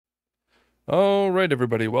All right,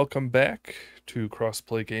 everybody, welcome back to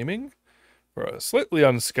Crossplay Gaming for a slightly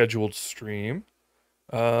unscheduled stream.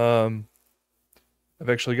 Um, I've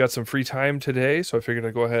actually got some free time today, so I figured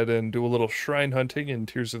I'd go ahead and do a little shrine hunting in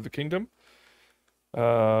Tears of the Kingdom.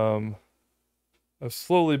 Um, I've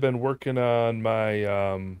slowly been working on my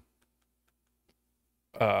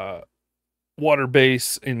uh, water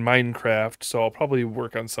base in Minecraft, so I'll probably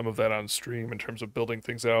work on some of that on stream in terms of building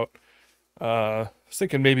things out. I was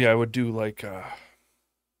thinking maybe I would do like,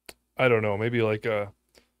 I don't know, maybe like a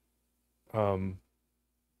um,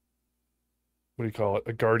 what do you call it?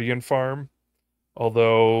 A guardian farm.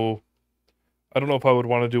 Although I don't know if I would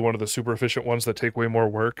want to do one of the super efficient ones that take way more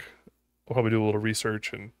work. I'll probably do a little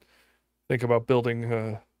research and think about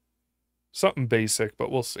building something basic,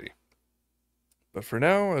 but we'll see. But for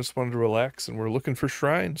now, I just wanted to relax and we're looking for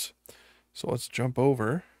shrines. So let's jump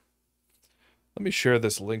over. Let me share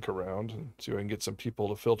this link around and see if I can get some people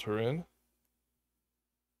to filter in.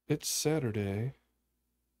 It's Saturday.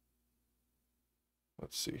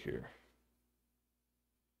 Let's see here.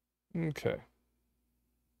 Okay.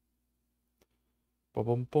 Bum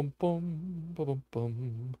bum bum bum bum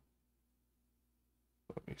bum.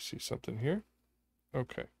 Let me see something here.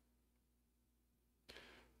 Okay.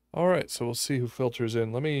 All right, so we'll see who filters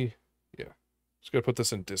in. Yeah, just gotta put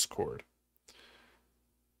this in Discord.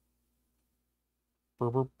 Brr,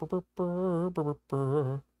 brr, brr, brr, brr,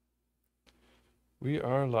 brr. We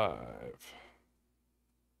are live.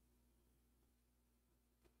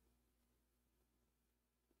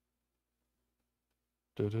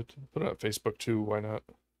 Put it on Facebook too, why not?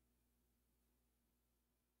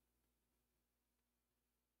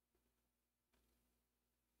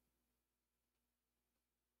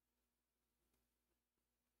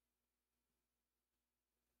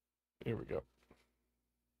 Here we go.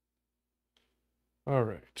 All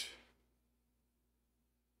right.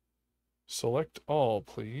 Select all,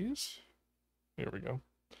 please. Here we go.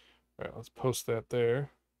 All right, let's post that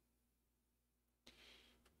there.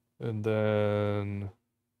 And then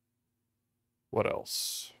what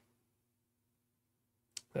else?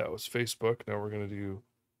 That was Facebook. Now we're going to do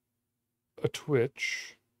a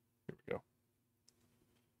Twitch. Here we go.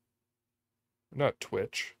 Not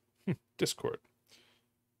Twitch. Discord.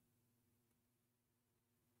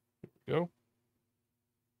 Here we go.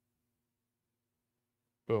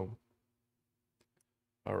 Boom.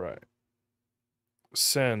 All right.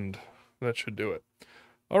 Send. That should do it.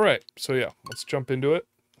 All right. So yeah, let's jump into it.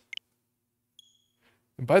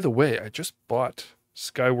 And by the way, I just bought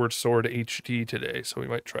Skyward Sword HD today, so we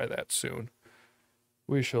might try that soon.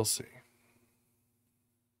 We shall see.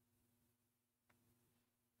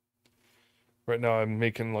 Right now I'm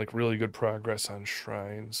making like really good progress on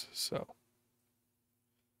shrines, so.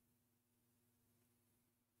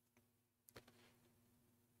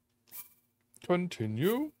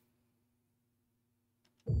 Continue.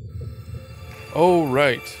 Oh,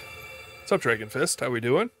 right. What's up, Dragon Fist? How we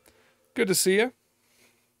doing? Good to see you.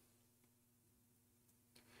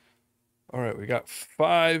 All right, we got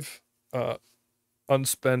 5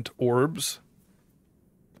 unspent orbs.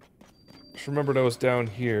 Just remembered I was down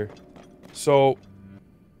here. So,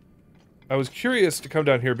 I was curious to come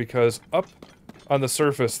down here because up on the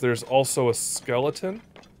surface there's also a skeleton.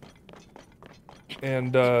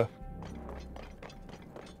 And,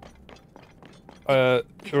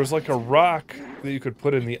 there was like a rock that you could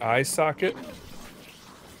put in the eye socket.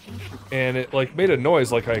 And it like made a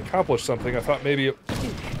noise like I accomplished something. I thought maybe it...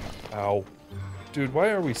 Ow. Dude, why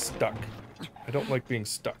are we stuck? I don't like being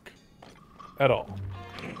stuck. At all.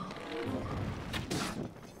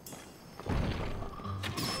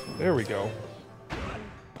 There we go.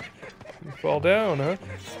 You fall down, huh?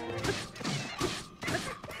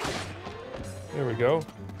 There we go.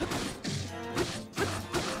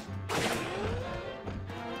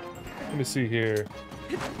 Let me see here.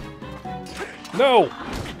 No!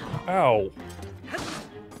 Ow.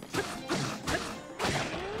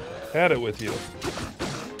 Had it with you.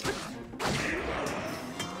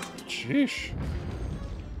 Sheesh.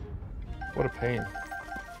 What a pain.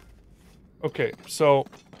 Okay, so...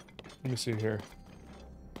 Let me see here.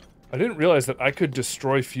 I didn't realize that I could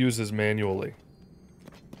destroy fuses manually.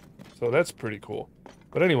 So that's pretty cool.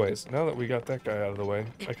 But anyways, now that we got that guy out of the way,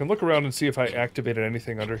 I can look around and see if I activated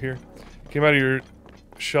anything under here. Came out of your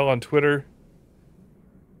shell on Twitter.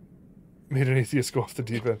 Made an atheist go off the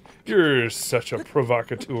deep end. You're such a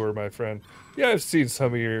provocateur, my friend. Yeah, I've seen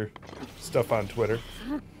some of your stuff on Twitter.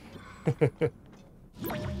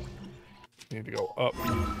 Need to go up.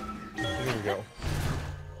 There we go.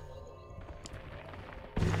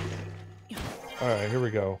 Alright, here we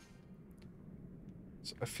go.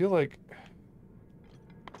 So I feel like...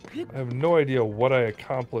 I have no idea what I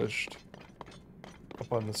accomplished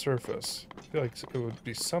up on the surface. I feel like it would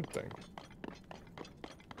be something.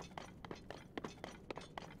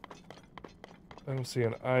 I don't see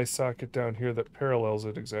an eye socket down here that parallels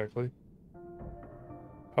it exactly.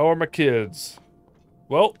 How are my kids?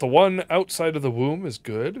 Well, the one outside of the womb is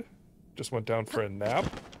good. Just went down for a nap,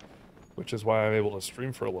 which is why I'm able to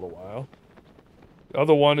stream for a little while. The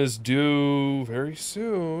other one is due very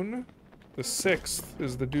soon. The 6th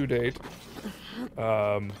is the due date.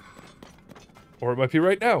 Or it might be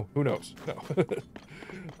right now. Who knows?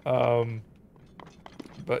 No.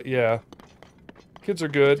 But yeah. Kids are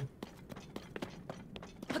good.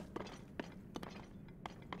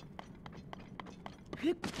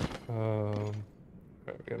 Alright,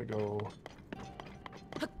 we gotta go.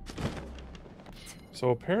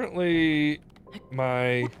 So apparently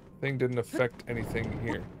my thing didn't affect anything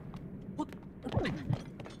here. Alright,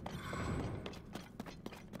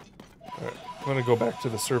 I'm gonna go back to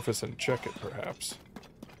the surface and check it, perhaps.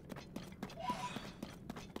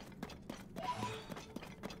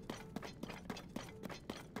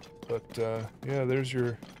 But, yeah,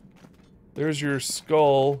 there's your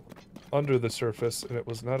skull under the surface, and it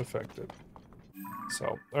was not affected.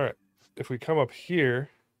 So, alright. If we come up here,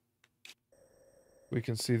 we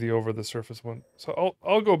can see the over the surface one. So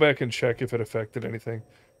I'll go back and check if it affected anything.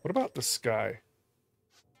 What about the sky?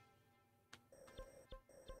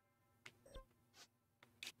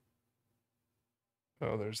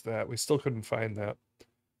 Oh, there's that. We still couldn't find that.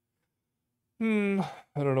 I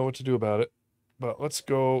don't know what to do about it. But let's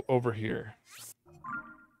go over here.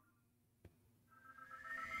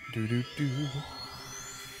 Do-do-do.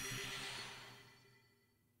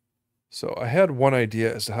 So I had one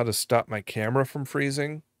idea as to how to stop my camera from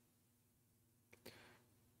freezing.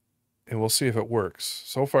 And we'll see if it works.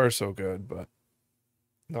 So far, so good, but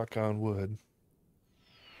knock on wood.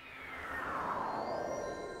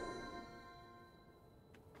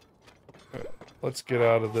 All right, let's get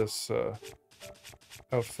out of this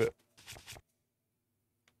outfit.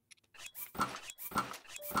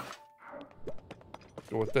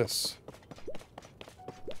 Go with this.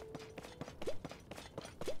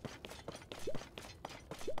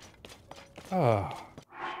 Ah,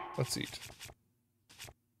 let's eat.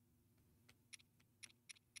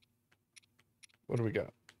 What do we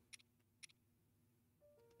got?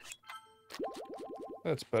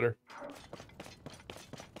 That's better.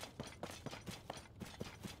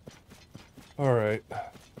 All right.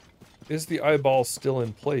 Is the eyeball still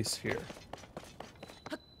in place here?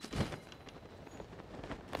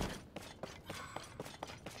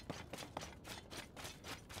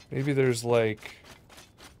 Maybe there's like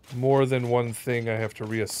more than one thing I have to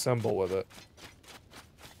reassemble with it.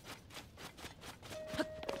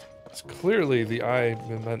 It's clearly the eye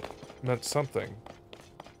meant something.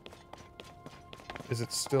 Is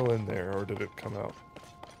it still in there, or did it come out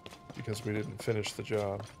because we didn't finish the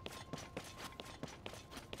job?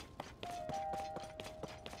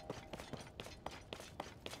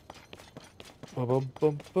 Bum bum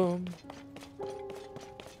bum bum.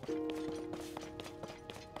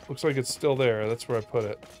 Looks like it's still there. That's where I put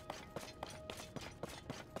it.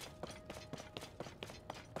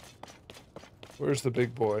 Where's the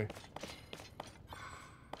big boy?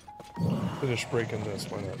 Finish breaking this.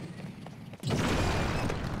 Why not?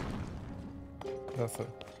 Nothing.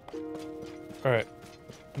 Alright.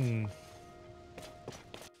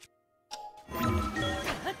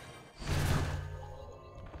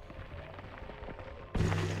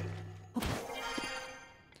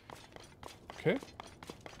 Okay.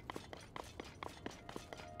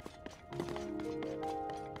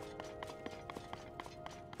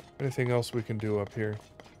 Anything else we can do up here?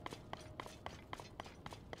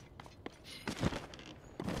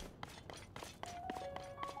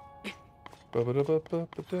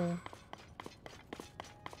 Ba-ba-da-ba-ba-ba-da.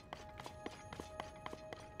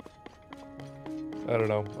 I don't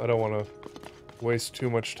know. I don't want to waste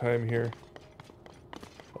too much time here.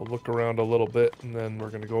 I'll look around a little bit, and then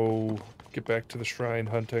we're gonna go get back to the shrine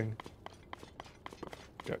hunting.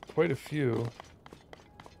 Got quite a few.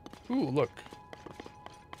 Ooh, look.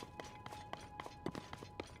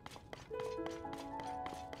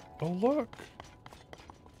 Oh, look.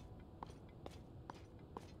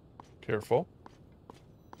 Careful.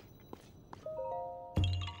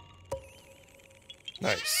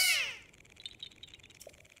 Nice.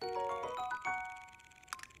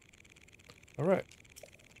 All right.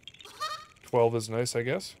 12 is nice, I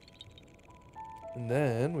guess. And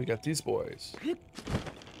then we got these boys.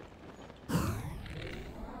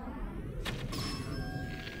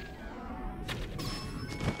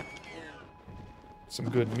 Some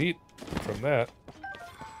good meat from that.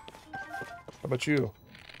 How about you?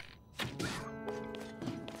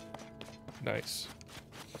 Nice.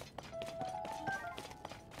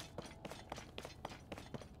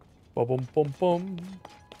 Bum bum bum bum.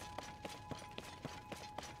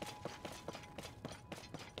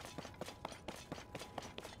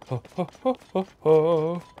 Ha ha ha ha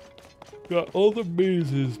ha. Got all the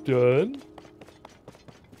mazes done.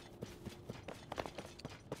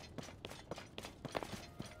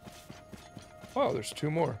 Wow, there's 2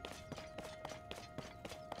 more.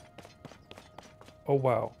 Oh,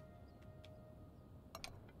 wow.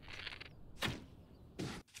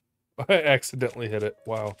 I accidentally hit it.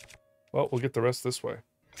 Wow. Well, we'll get the rest this way.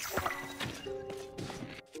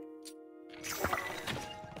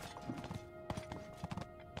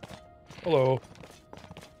 Hello.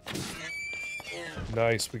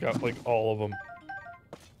 Nice, we got like all of them.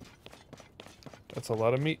 That's a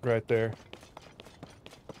lot of meat right there.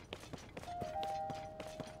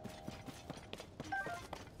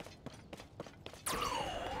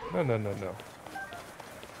 No, no, no, no.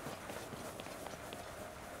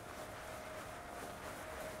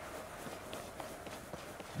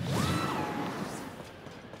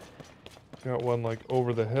 Got one like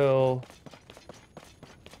over the hill.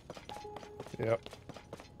 Yep.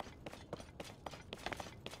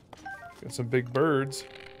 Got some big birds.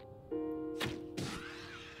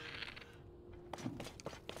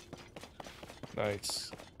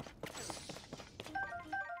 Nice.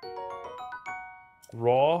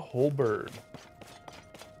 Raw whole bird.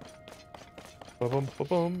 Ba-bum,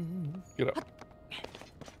 ba-bum. Get up.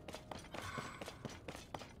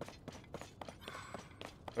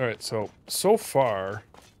 Alright, so far...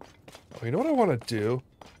 Oh, you know what I want to do?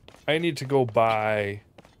 I need to go buy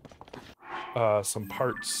some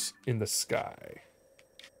parts in the sky.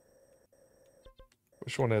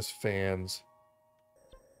 Which one has fans?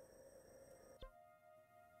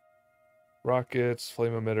 Rockets,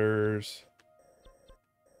 flame emitters.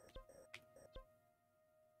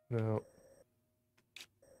 No.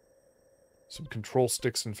 Some control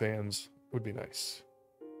sticks and fans would be nice.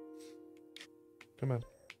 Come on.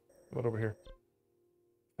 Come on over here.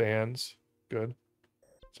 Fans. Good.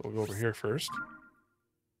 So we'll go over here first.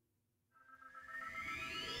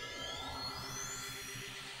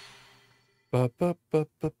 Ba ba ba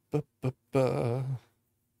ba ba ba ba.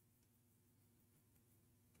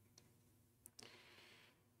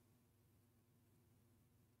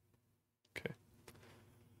 Okay.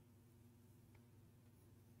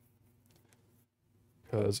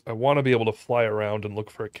 Because I want to be able to fly around and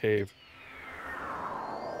look for a cave.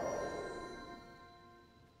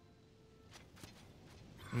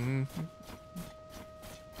 Mm-hmm.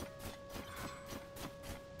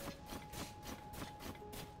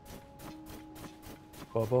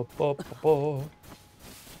 Ba ba ba ba ba.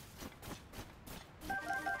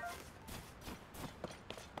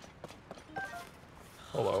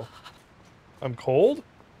 Hello. I'm cold?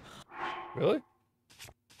 Really?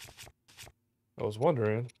 I was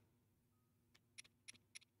wondering.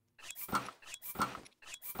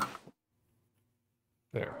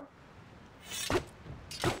 There.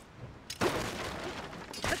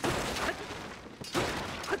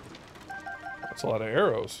 That's a lot of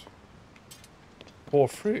arrows. For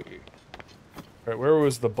free. Alright, where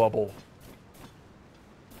was the bubble?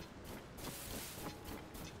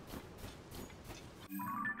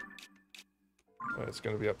 Oh, it's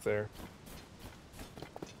gonna be up there.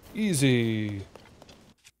 Easy.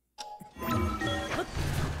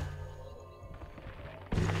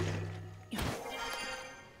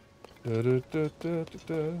 Da, da, da, da, da,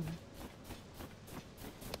 da.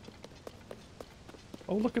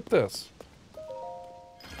 Oh, look at this.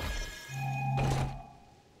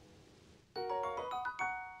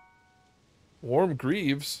 Warm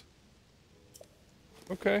greaves.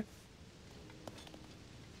 Okay.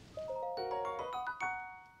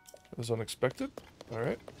 That was unexpected.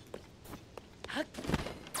 Alright.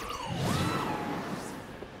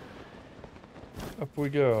 Up we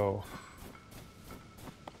go.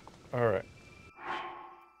 Alright.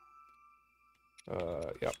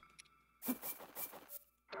 Yep.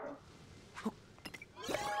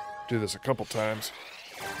 Do this a couple times.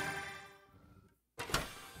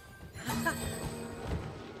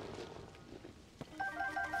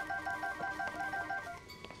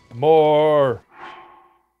 More!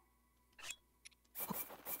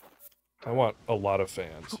 I want a lot of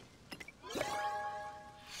fans.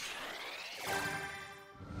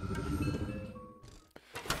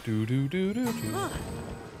 Do do do do do.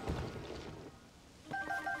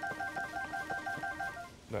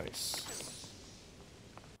 Nice.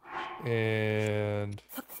 And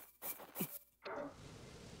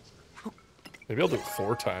Maybe I'll do it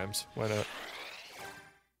 4 times. Why not?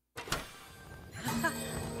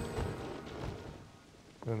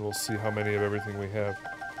 And we'll see how many of everything we have.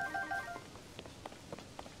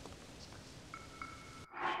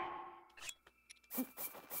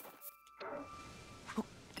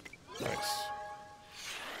 Nice.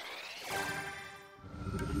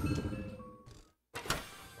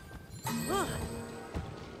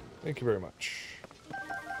 Thank you very much.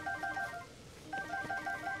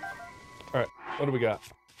 Alright, what do we got?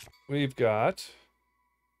 We've got...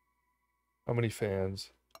 How many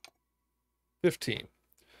fans? 15.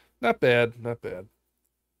 Not bad, not bad.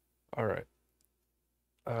 Alright.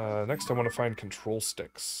 Next I want to find control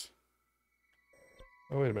sticks.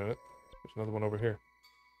 Oh, wait a minute. There's another one over here.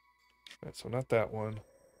 Alright, so not that one.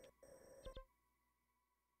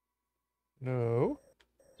 No.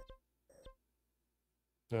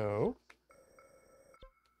 No.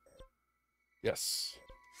 Yes.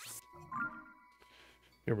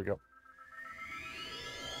 Here we go.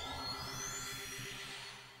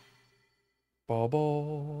 Ba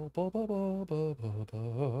ba ba ba ba ba ba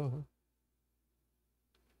ba.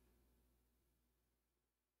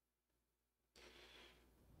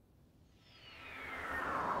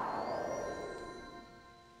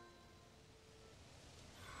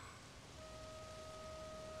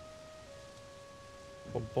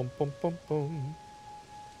 Bum bum bum bum bum.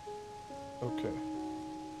 Okay.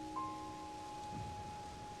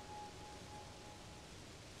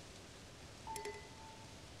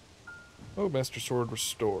 Oh, Master Sword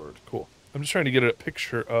restored. Cool. I'm just trying to get a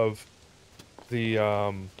picture of the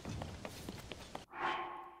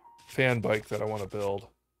fan bike that I want to build.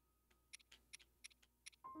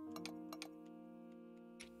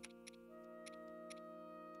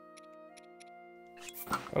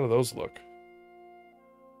 How do those look?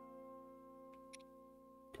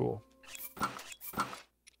 Cool.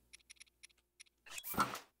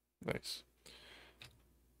 Nice.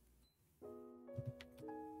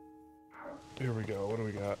 Here we go. What do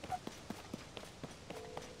we got?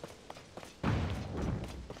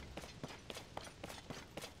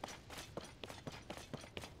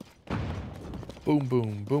 Boom,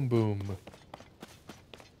 boom, boom, boom.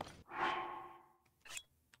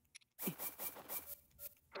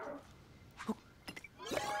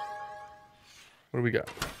 What do we got?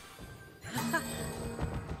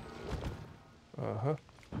 Uh-huh.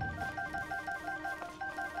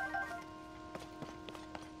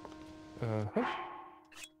 Uh-huh.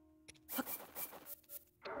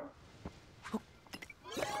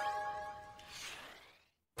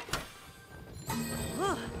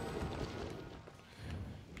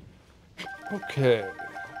 Okay.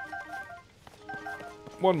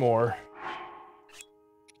 One more.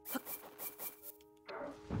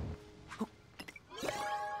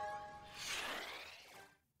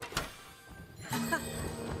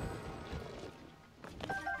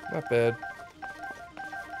 Not bad.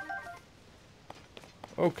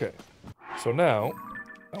 Okay. So now,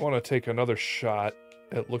 I want to take another shot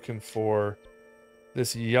at looking for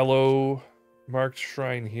this yellow marked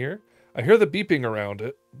shrine here. I hear the beeping around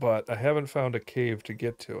it, but I haven't found a cave to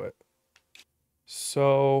get to it.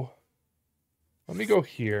 So, let me go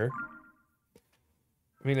here.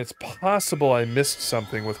 I mean, it's possible I missed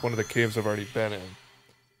something with one of the caves I've already been in,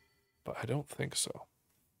 but I don't think so.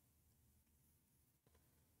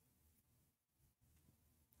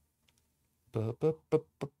 Ba, ba, ba,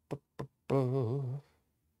 ba, ba, ba, ba.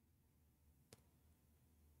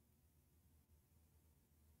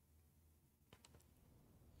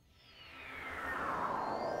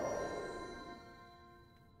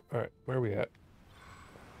 Alright, where are we at?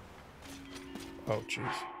 Oh,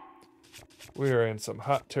 jeez. We are in some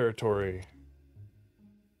hot territory.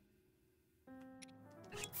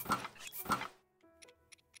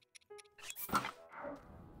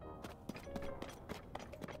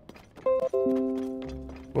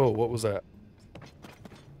 Whoa, what was that?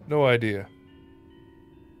 No idea.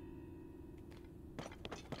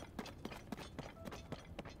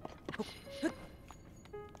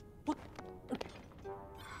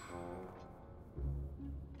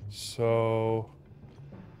 So,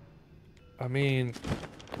 I mean,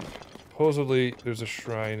 supposedly there's a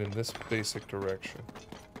shrine in this basic direction.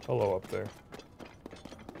 Hello up there.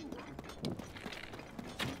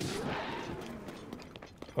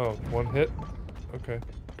 Oh, one hit? Okay.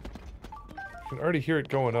 You can already hear it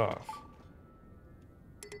going off.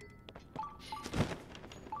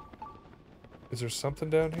 Is there something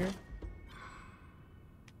down here?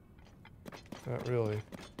 Not really.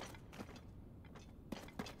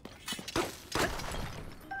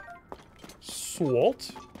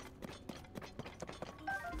 Swalt?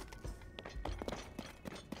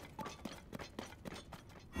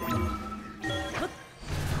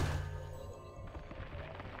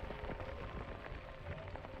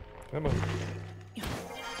 Come on.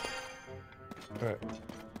 Alright.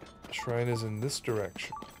 Shrine is in this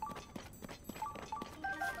direction.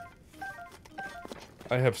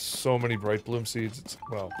 I have so many bright bloom seeds. It's,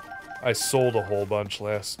 well, I sold a whole bunch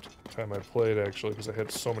last time I played, actually, because I had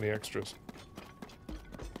so many extras.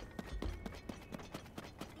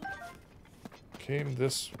 Came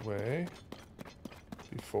this way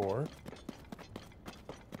before.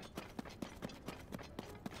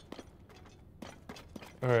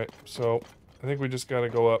 Alright, so I think we just gotta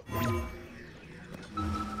go up.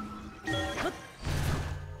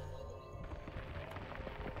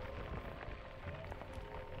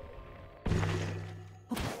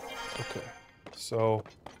 Okay, so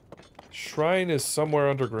shrine is somewhere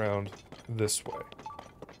underground this way.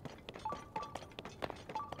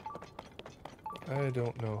 I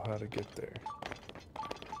don't know how to get there.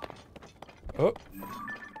 Oh.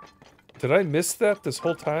 Did I miss that this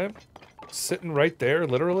whole time? Sitting right there,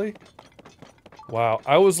 literally? Wow,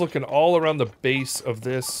 I was looking all around the base of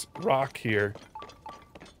this rock here.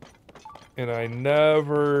 And I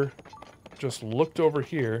never just looked over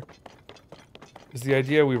here. Is the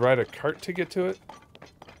idea we ride a cart to get to it?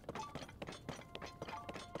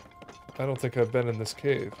 I don't think I've been in this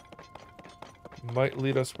cave. Might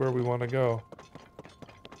lead us where we want to go.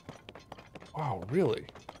 Wow, really?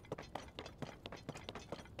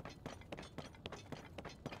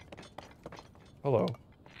 Hello.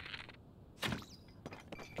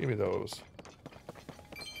 Give me those.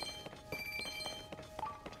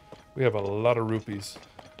 We have a lot of rupees.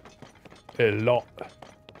 A lot.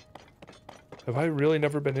 Have I really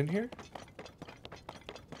never been in here?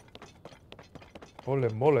 Ole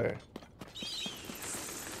mole.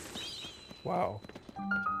 Wow.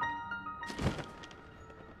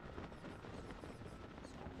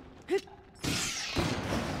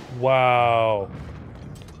 Wow.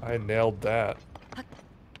 I nailed that.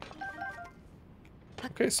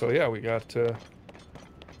 Okay, so yeah, we got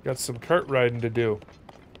some cart riding to do.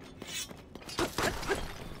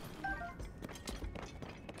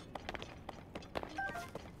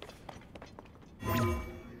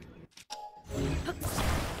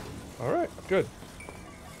 All right, good.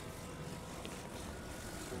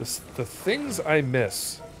 The things I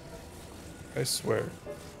miss, I swear.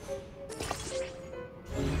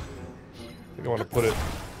 I think I want to put it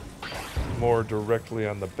more directly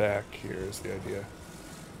on the back here is the idea.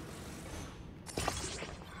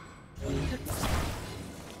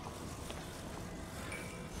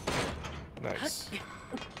 Nice.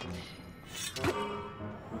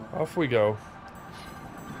 Off we go.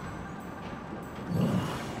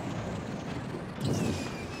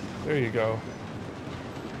 There you go.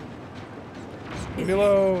 Leave me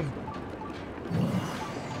alone.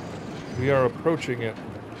 We are approaching it.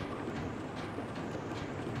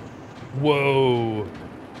 Whoa.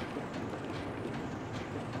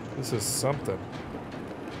 This is something.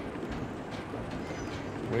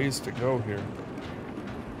 Ways to go here.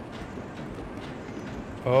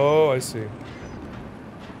 Oh, I see.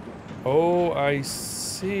 Oh, I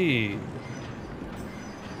see.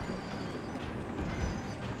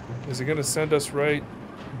 Is it gonna send us right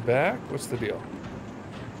back? What's the deal?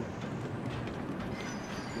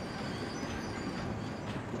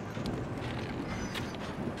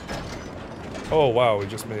 Oh, wow, we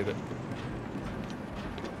just made it.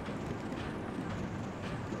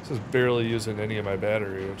 This is barely using any of my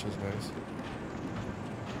battery, which is nice.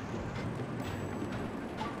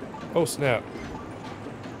 Oh, snap.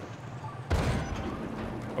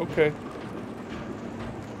 Okay.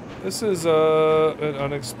 This is an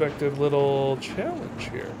unexpected little challenge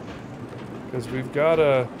here. Because we've got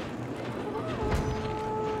a...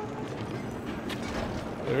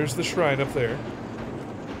 There's the shrine up there.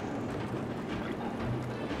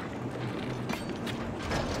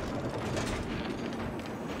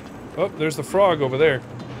 Oh, there's the frog over there.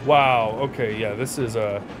 Wow, okay, yeah, this is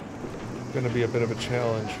gonna be a bit of a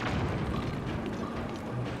challenge.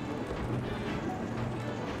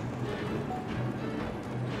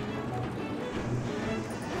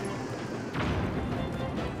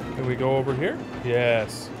 Can we go over here?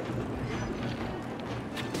 Yes.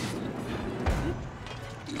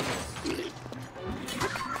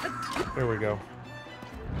 There we go.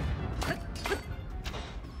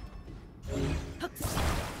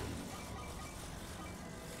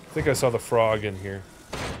 I think I saw the frog in here,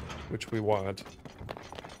 which we want.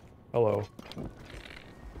 Hello.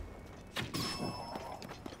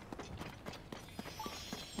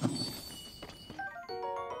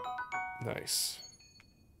 Nice.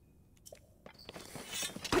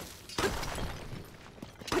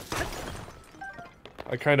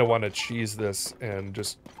 I kind of want to cheese this and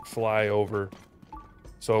just fly over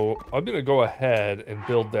So I'm gonna go ahead and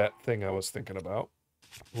build that thing I was thinking about.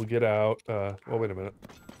 We'll get out. Oh, wait a minute.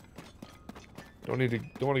 Don't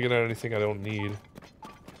want to get out anything I don't need.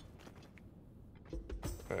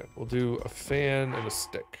 All right, we'll do a fan and a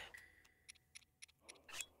stick.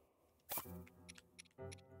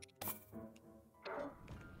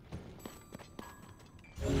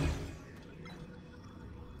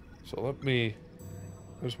 So I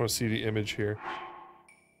just want to see the image here.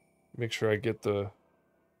 Make sure I get the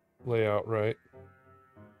layout right.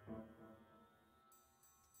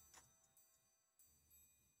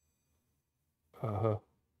 Uh-huh.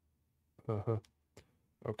 Uh-huh.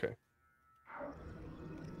 Okay.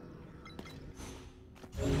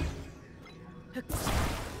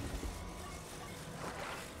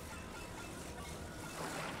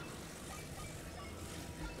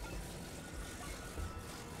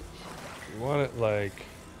 You want it like...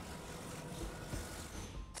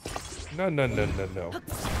 No, no, no, no, no.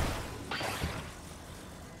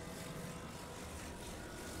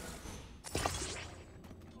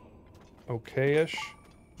 Okay-ish.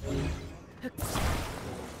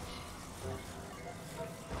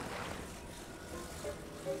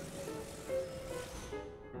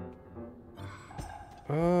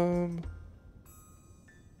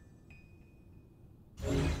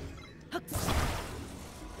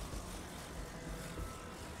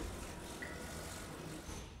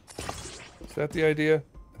 Is that the idea?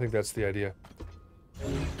 I think that's the idea.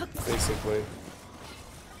 Basically.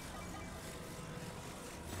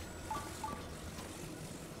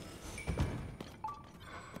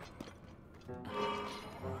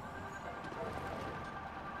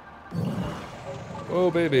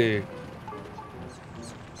 Oh, baby.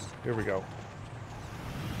 Here we go.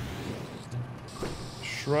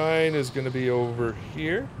 Shrine is going to be over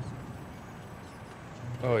here.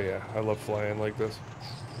 Oh yeah, I love flying like this.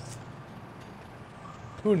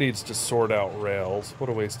 Who needs to sort out rails? What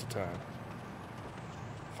a waste of time.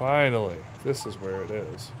 Finally, this is where it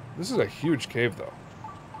is. This is a huge cave, though.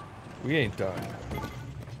 We ain't done. Do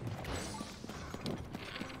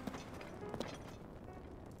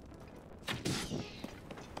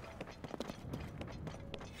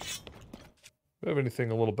we have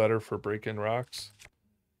anything a little better for break-in rocks?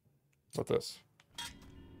 What this?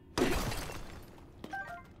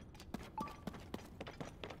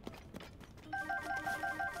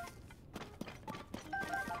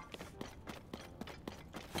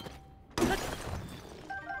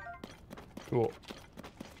 Cool.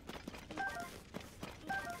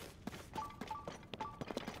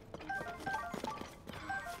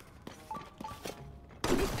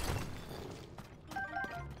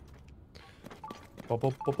 Ba ba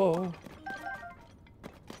ba ba.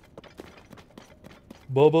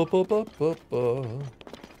 Ba ba ba ba ba ba.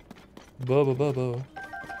 Ba ba ba ba.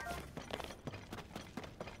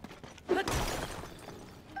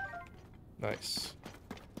 Nice.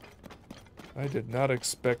 I did not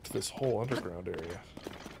expect this whole underground area.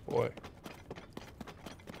 Boy.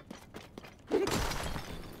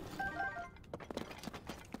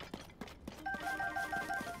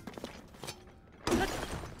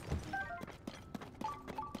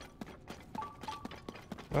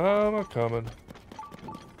 I'm a-coming.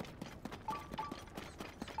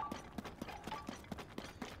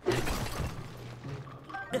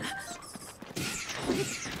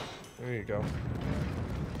 There you go.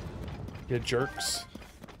 You jerks.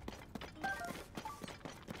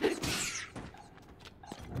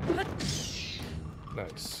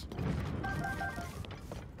 Nice.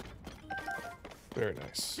 Very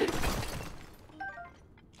nice.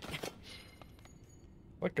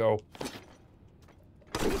 Let go.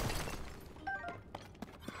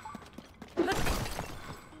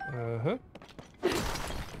 Uh-huh.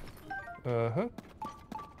 Uh-huh.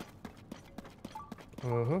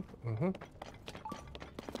 Uh-huh. Uh-huh.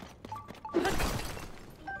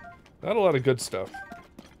 Not a lot of good stuff.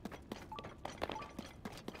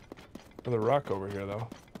 Another rock over here, though.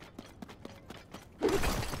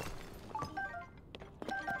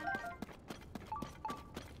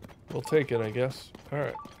 We'll take it, I guess.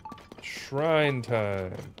 Alright. Shrine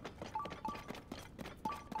time.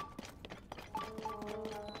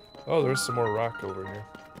 Oh, there's some more rock over here.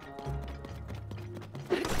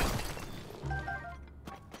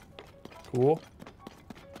 Cool.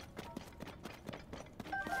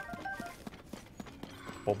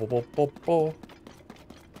 Bo bo bo bo bo.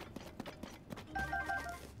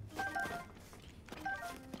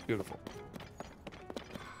 Beautiful.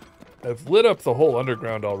 I've lit up the whole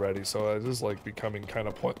underground already, so it is like becoming kind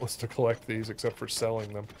of pointless to collect these except for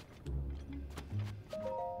selling them.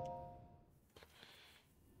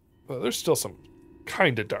 But there's still some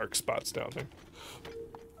kind of dark spots down there.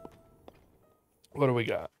 What do we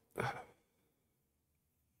got?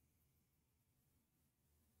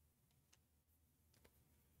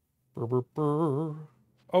 Brr, brr, brr.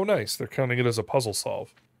 Oh, nice. They're counting it as a puzzle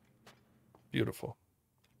solve. Beautiful.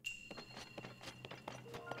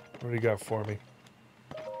 What do you got for me?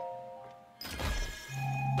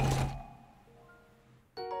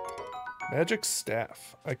 Magic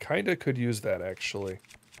staff. I kind of could use that, actually.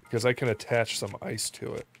 Because I can attach some ice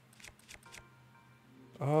to it.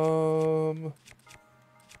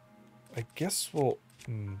 I guess we'll...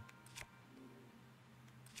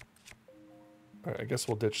 Alright, I guess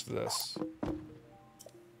we'll ditch this.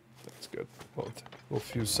 That's good. We'll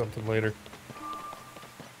fuse something later.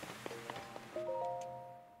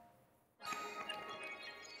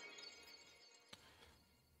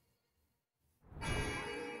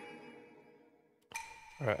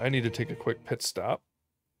 Alright, I need to take a quick pit stop.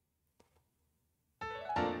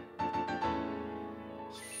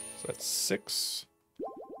 So that's 6.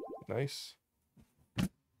 Nice.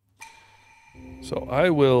 So I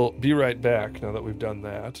will be right back now that we've done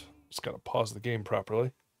that. Just gotta pause the game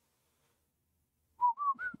properly.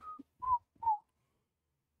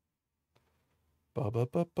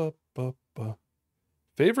 Ba-ba-ba-ba-ba-ba.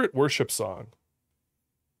 Favorite worship song?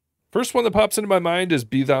 First one that pops into my mind is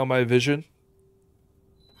Be Thou My Vision.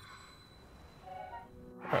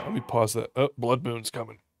 All right, let me pause that. Oh, Blood Moon's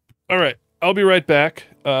coming. All right, I'll be right back.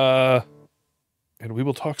 And we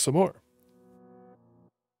will talk some more.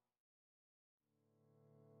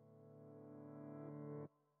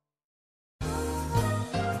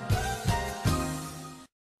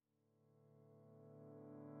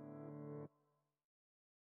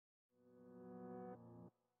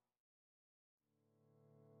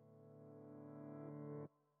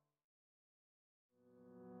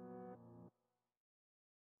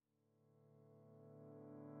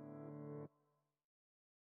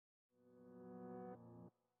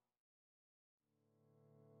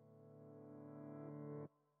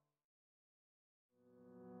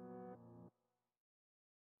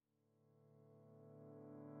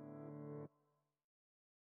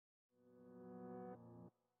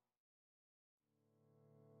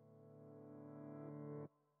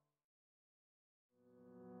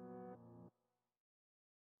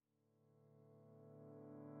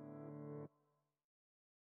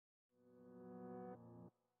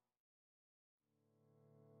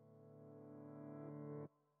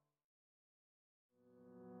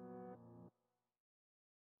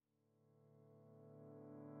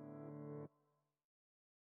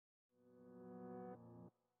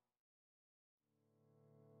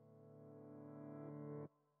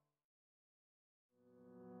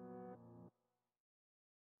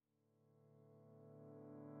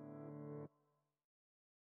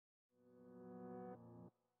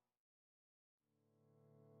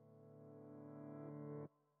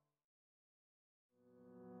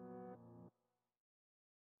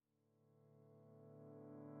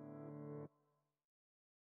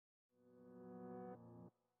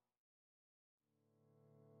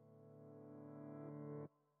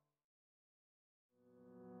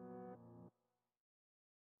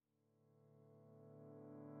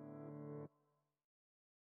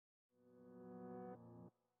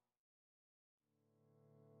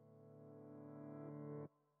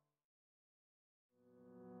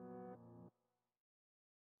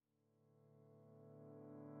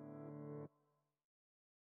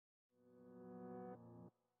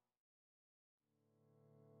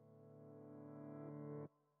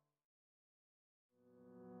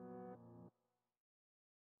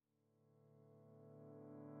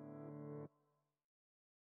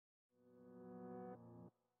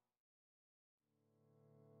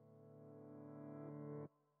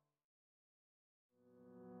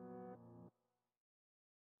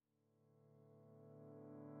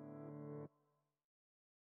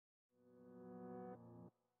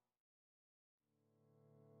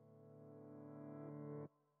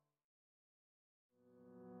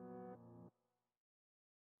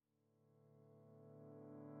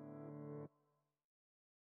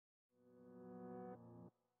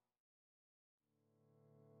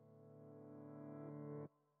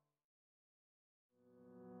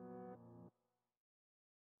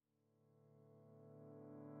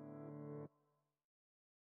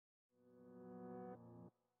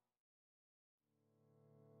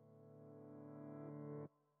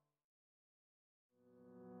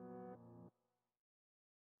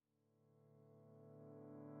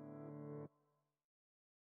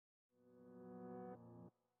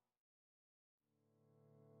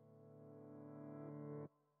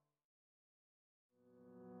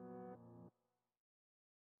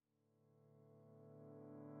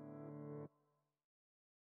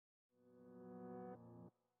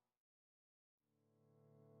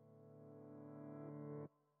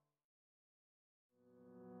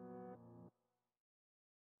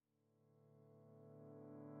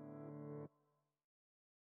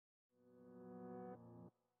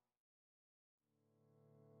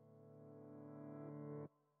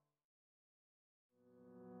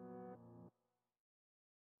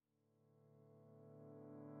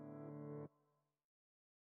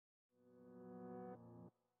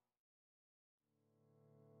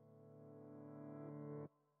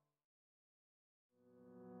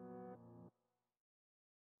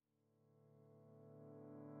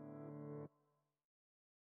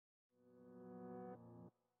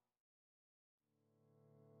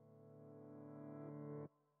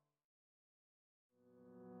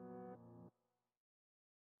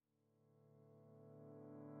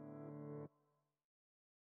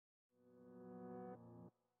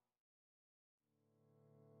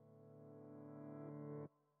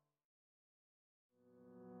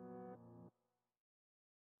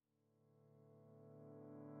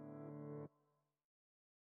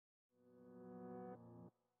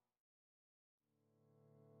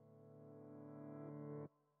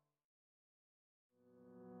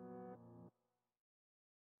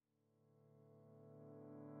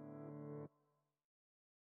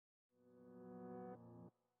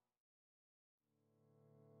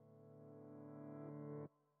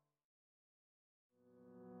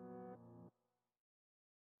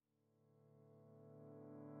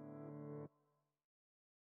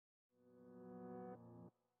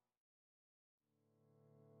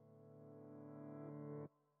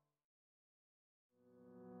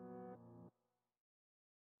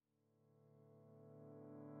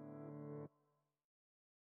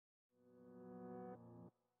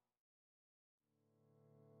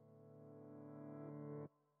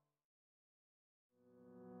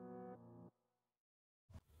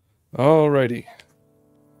 Alrighty.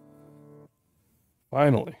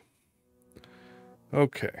 Finally.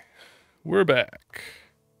 Okay. We're back.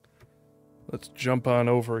 Let's jump on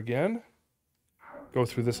over again. Go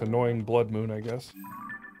through this annoying blood moon, I guess.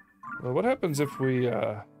 Well, what happens if we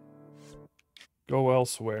go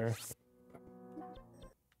elsewhere?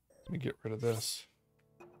 Let me get rid of this.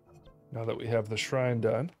 Now that we have the shrine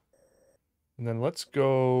done. And then let's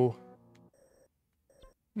go...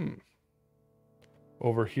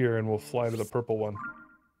 over here and we'll fly to the purple one.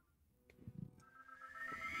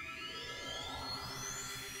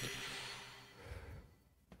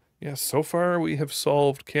 Yeah, so far we have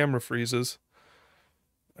solved camera freezes.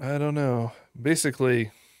 I don't know. Basically,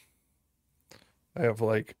 I have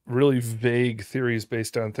like really vague theories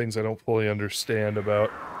based on things I don't fully understand about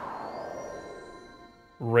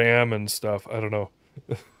RAM and stuff. I don't know.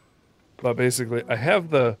 But basically, I have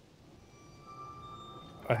the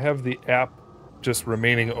app just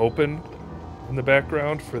remaining open in the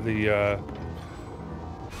background for the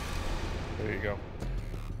there you go.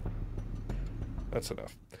 That's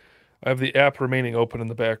enough. I have the app remaining open in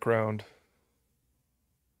the background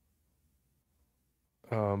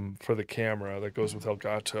for the camera that goes with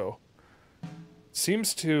Elgato.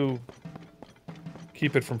 Seems to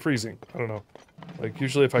keep it from freezing. I don't know. Like,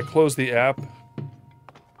 usually if I close the app,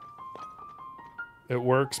 it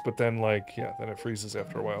works, but then, like, yeah, then it freezes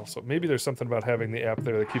after a while. So maybe there's something about having the app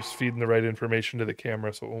there that keeps feeding the right information to the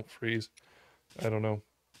camera so it won't freeze. I don't know.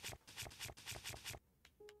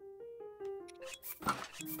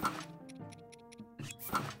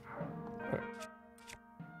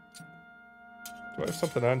 Do I have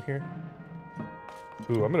something on here?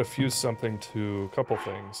 Ooh, I'm gonna fuse something to a couple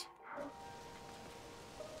things.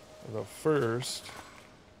 Although first...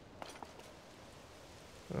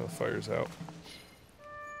 oh, fire's out.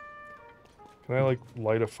 Can I, like,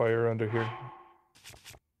 light a fire under here?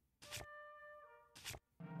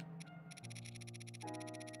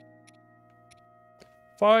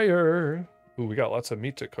 Fire! Ooh, we got lots of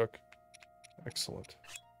meat to cook. Excellent.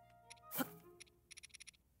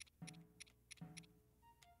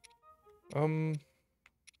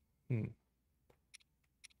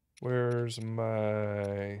 Where's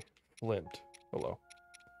my flint? Hello.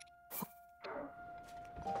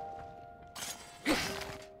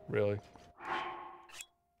 Really?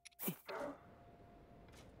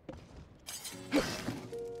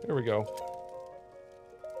 There we go.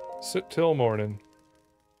 Sit till morning.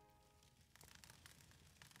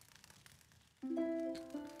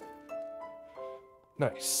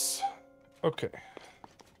 Nice. Okay.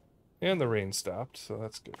 And the rain stopped, so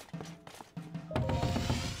that's good.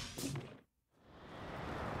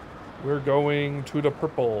 We're going to the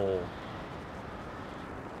purple.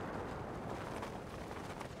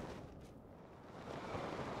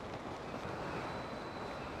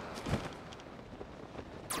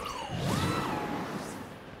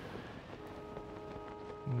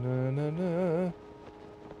 Na na na.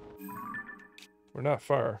 We're not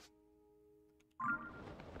far.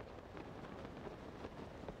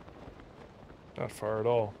 Not far at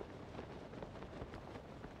all.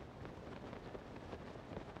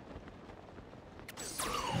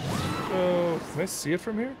 So, can I see it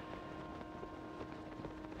from here?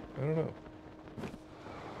 I don't know.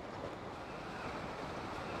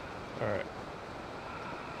 Alright.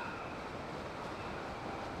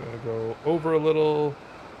 Gonna go over a little.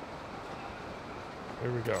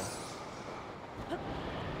 There we go.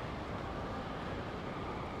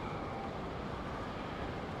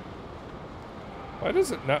 Why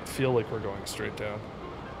does it not feel like we're going straight down?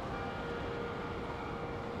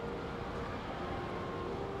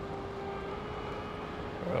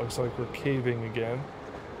 Alright, looks like we're caving again.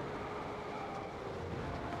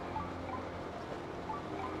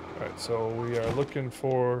 Alright, so we are looking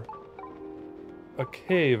for a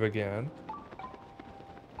cave again.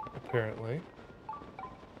 Apparently.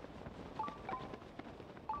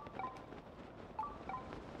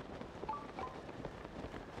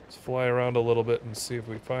 Fly around a little bit and see if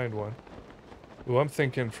we find one. Ooh, I'm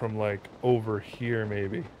thinking from like over here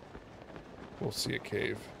maybe. We'll see a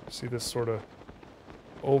cave. See this sort of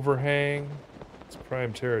overhang? It's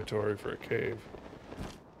prime territory for a cave.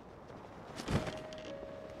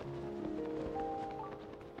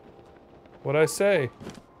 What'd I say?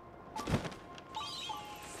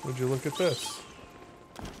 Would you look at this?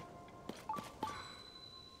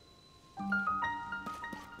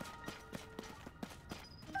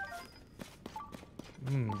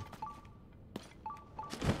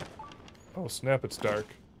 Oh snap, it's dark.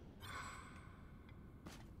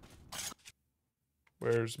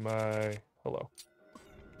 Where's my... hello.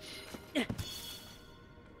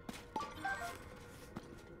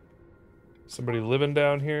 Somebody living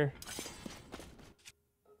down here?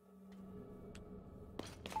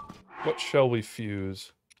 What shall we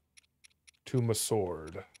fuse to my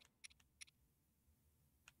sword? I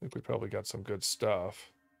think we probably got some good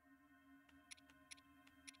stuff.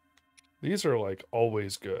 These are like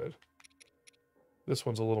always good. This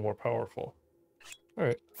one's a little more powerful. All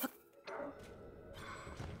right.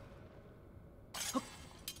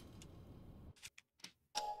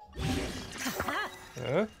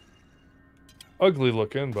 Ugly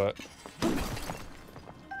looking, but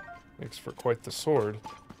makes for quite the sword.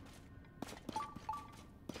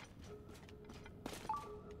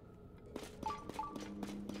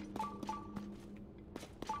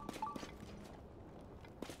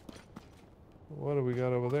 What do we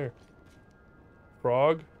got over there?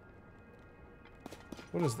 Frog?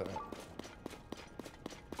 What is that?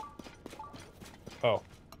 Oh.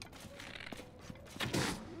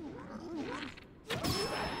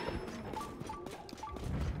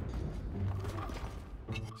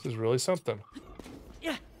 This is really something.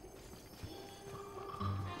 Yeah.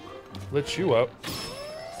 Lit you up.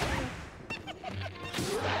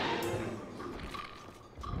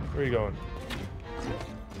 Where are you going?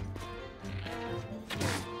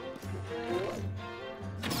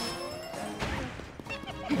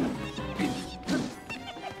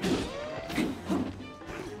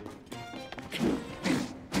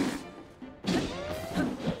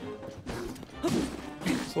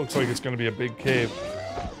 This looks like it's going to be a big cave.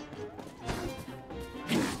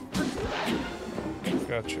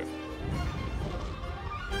 Gotcha.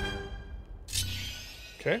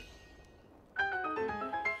 Okay.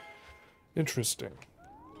 Interesting.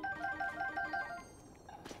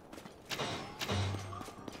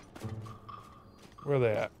 Where are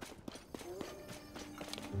they at?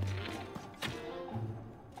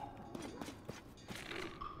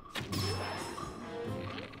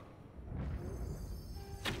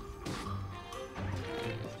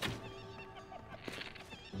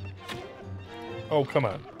 Oh, come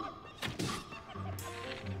on.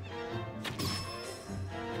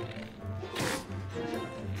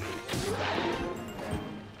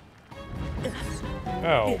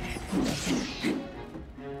 Ow.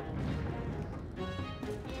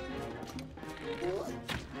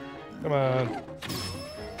 Come on.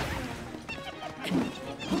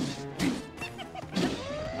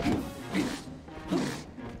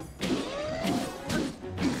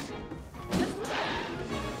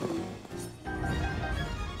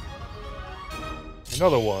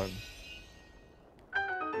 Another one.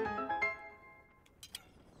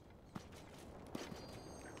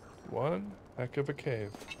 One heck of a cave.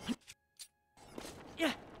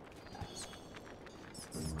 Yeah.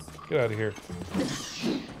 Get out of here.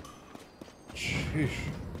 Sheesh.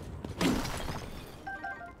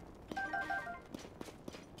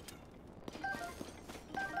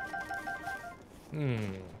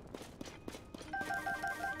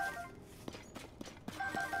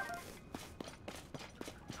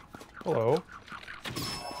 Hello.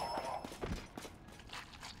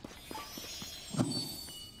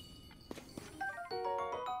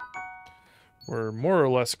 We're more or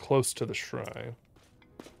less close to the shrine.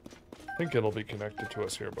 I think it'll be connected to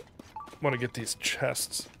us here, but I want to get these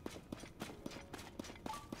chests.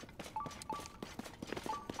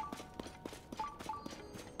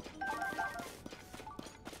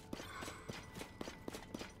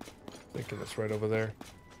 Thinking it's right over there.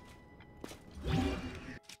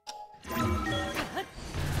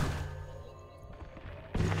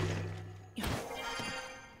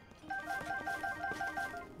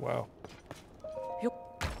 Wow.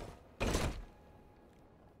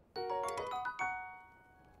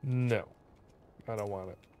 No. I don't want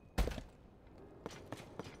it.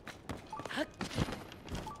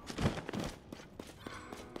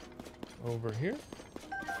 Over here?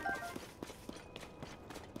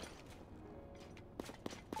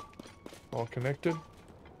 All connected?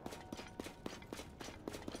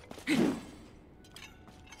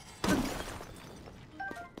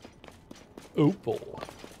 Opal.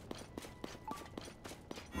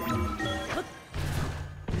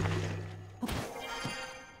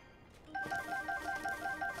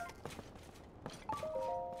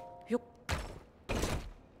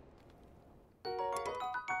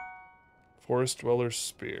 Forest Dweller's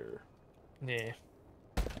Spear. Nah.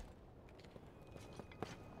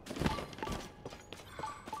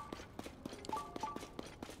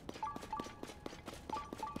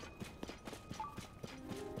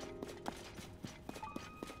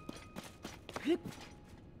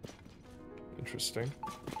 Interesting.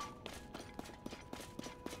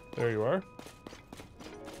 There you are.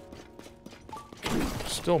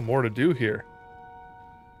 Still more to do here.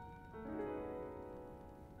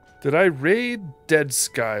 Did I raid Dead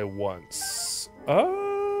Sky once?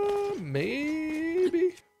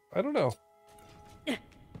 Maybe? I don't know.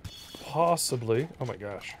 Possibly. Oh my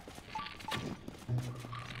gosh.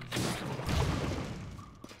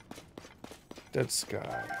 Dead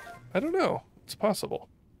Sky. I don't know. It's possible.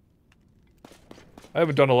 I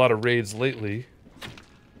haven't done a lot of raids lately.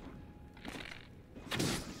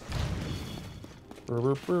 Brr,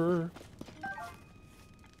 brr, brr.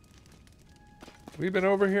 We been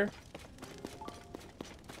over here?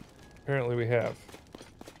 Apparently we have.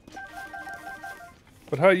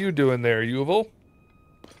 But how you doing there, Yuval?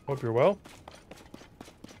 Hope you're well.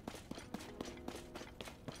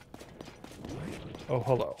 Oh,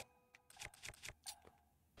 hello.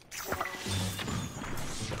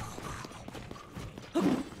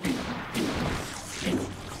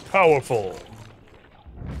 Powerful.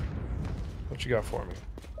 What you got for me?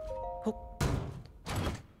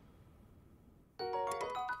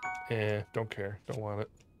 Don't care. Don't want it.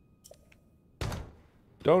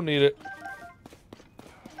 Don't need it.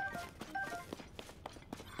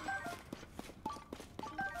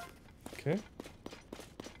 Okay.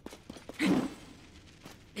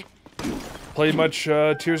 Play much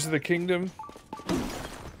Tears of the Kingdom?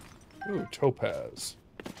 Ooh, topaz.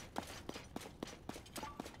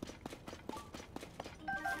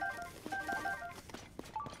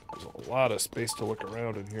 There's a lot of space to look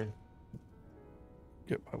around in here.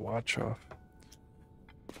 Get my watch off.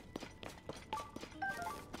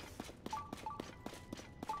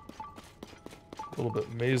 A little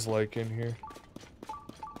bit maze-like in here.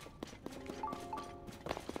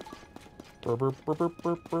 Alright,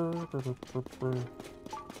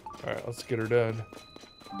 let's get her done.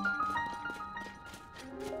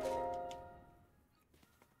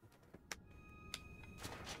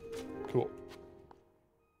 Cool.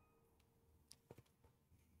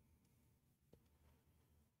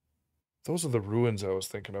 Those are the ruins I was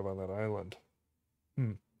thinking of on that island.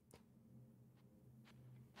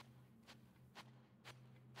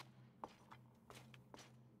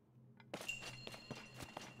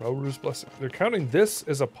 Roru's Blessing. They're counting this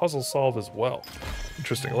as a puzzle solve as well.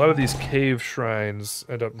 Interesting. A lot of these cave shrines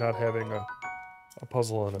end up not having a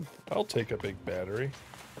puzzle in them. I'll take a big battery.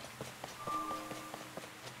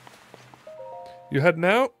 You heading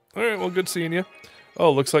out? Alright, well, good seeing you.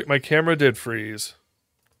 Oh, looks like my camera did freeze.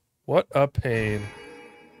 What a pain.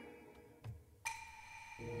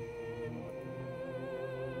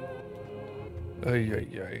 Ay, ay,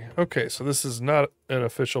 ay. Okay, so this is not an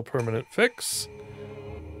official permanent fix.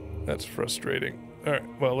 That's frustrating. Alright,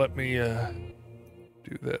 well, let me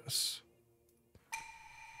do this.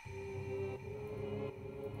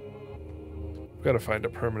 Gotta find a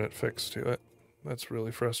permanent fix to it. That's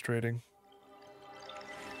really frustrating.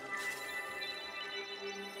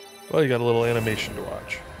 Well, you got a little animation to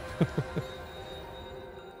watch.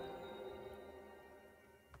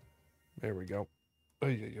 There we go. Ay,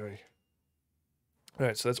 ay, ay.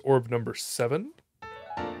 Alright, so that's orb number 7.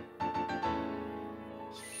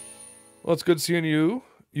 Well, it's good seeing you,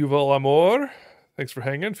 Yuval Amor. Thanks for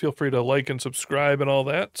hanging. Feel free to like and subscribe and all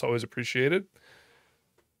that. It's always appreciated.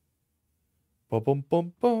 Bum, bum,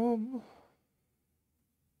 bum, bum.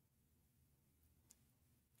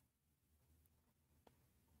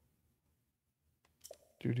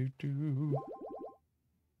 Do, do, do.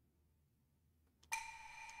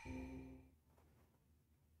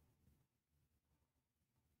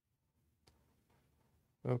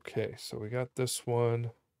 Okay, so we got this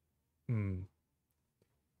one.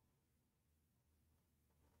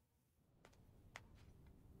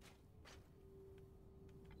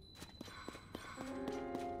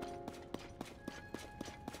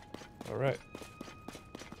 All right.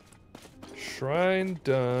 Shrine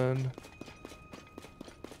done.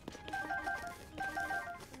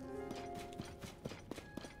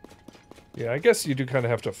 Yeah, I guess you do kind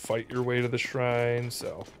of have to fight your way to the shrine,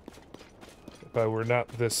 so if I were not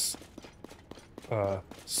this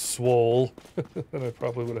swole, then I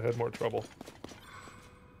probably would have had more trouble.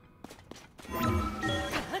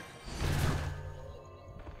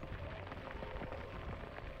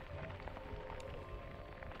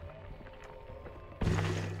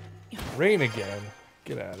 Rain again.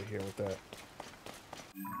 Get out of here with that.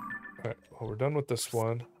 Alright, well, we're done with this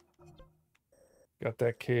one. Got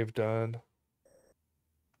that cave done.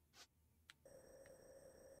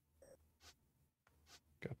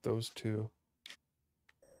 Got those two.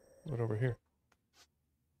 What over here?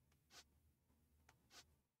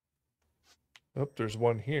 Oh, there's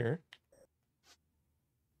one here.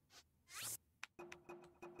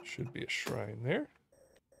 Should be a shrine there.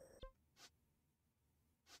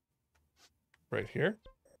 Right here.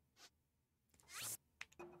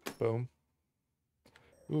 Boom.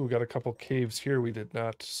 Ooh, we got a couple caves here we did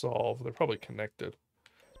not solve. They're probably connected.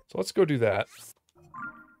 So let's go do that.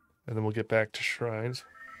 And then we'll get back to shrines.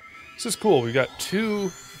 This is cool. We got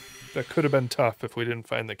 2 that could have been tough if we didn't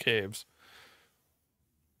find the caves.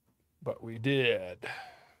 But we did.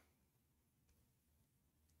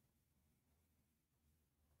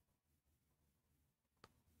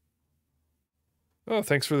 Oh,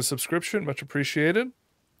 thanks for the subscription. Much appreciated.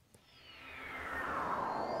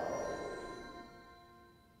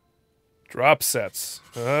 Drop sets.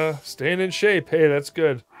 Staying in shape. Hey, that's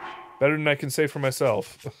good. Better than I can say for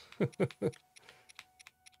myself.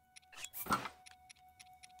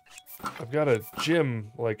 I've got a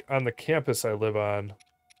gym, like, on the campus I live on.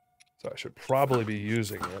 So I should probably be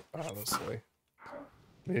using it, honestly.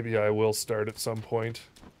 Maybe I will start at some point.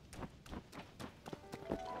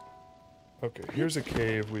 Okay, here's a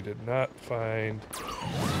cave we did not find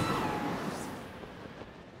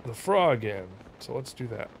the frog in. So let's do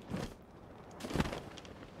that.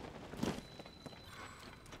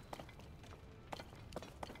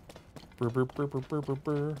 Brr, brr, brr, brr, brr, brr,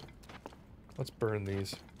 brr. Let's burn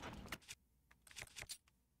these.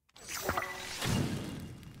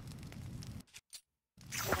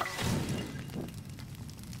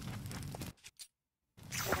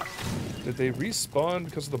 Did they respawn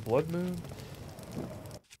because of the blood moon?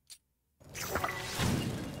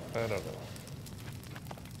 I don't know.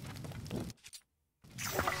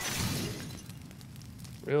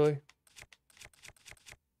 Really?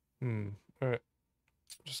 Alright.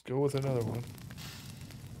 Just go with another one.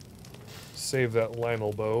 Save that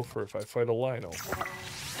Lionel bow for if I fight a Lionel.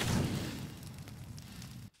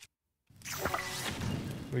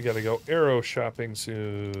 We gotta go arrow shopping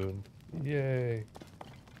soon. Yay.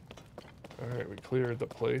 Alright, we cleared the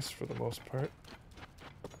place for the most part.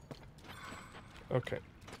 Okay.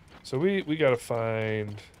 So we gotta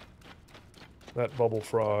find that bubble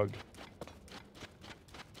frog.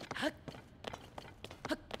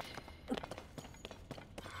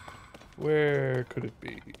 Where could it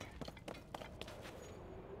be?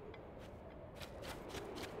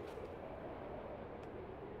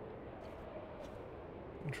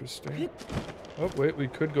 Interesting. Oh, wait, we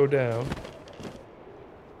could go down.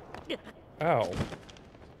 Ow. What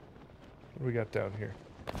do we got down here?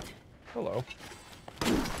 Hello.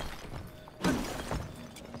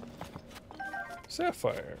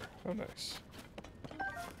 Sapphire. Oh, nice.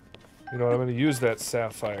 You know what? I'm going to use that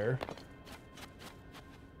sapphire.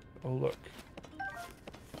 Oh, look.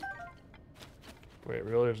 Wait,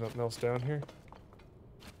 really? There's nothing else down here?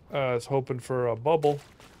 I was hoping for a bubble.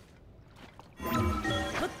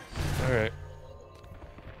 Alright.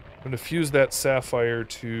 I'm going to fuse that sapphire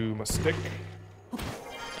to my stick.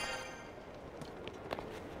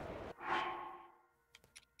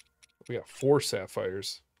 We got 4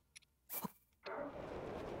 sapphires.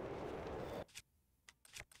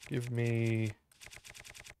 Give me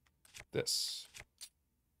this.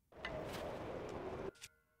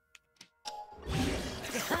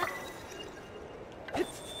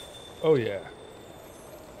 Oh yeah.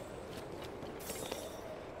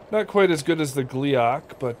 Not quite as good as the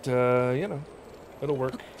Gliok, but you know, it'll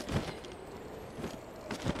work.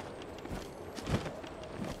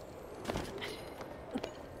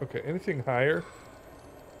 Okay, anything higher?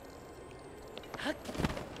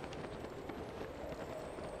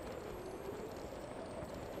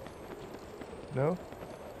 No?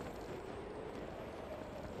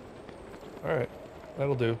 Alright,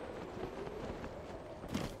 that'll do.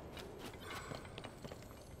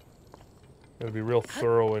 Gotta be real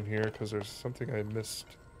thorough in here because there's something I missed.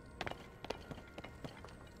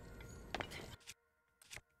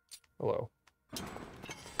 Hello.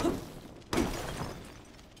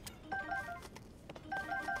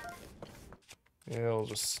 Yeah, I'll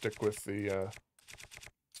just stick with the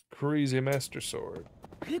crazy master sword.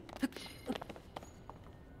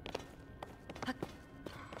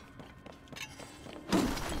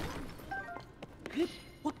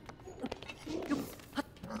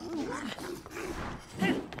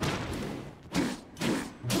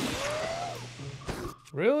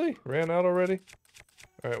 Really? Ran out already?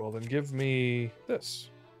 Alright, well then give me this.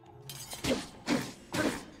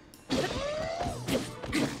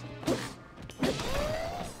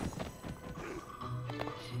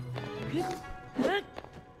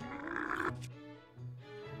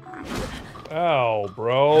 Ow,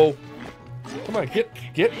 bro. Come on,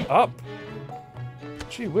 get up.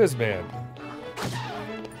 Gee whiz, man.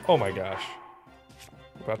 Oh my gosh.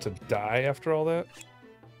 About to die after all that?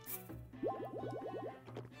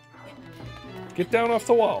 Get down off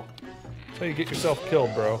the wall. That's how you get yourself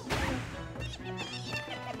killed, bro.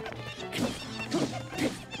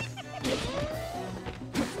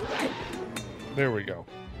 There we go.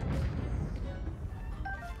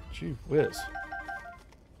 Gee whiz.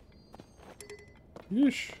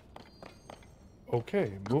 Yeesh.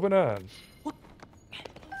 Okay, moving on.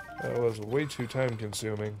 That was way too time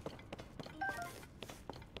consuming.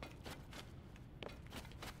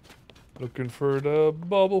 Looking for the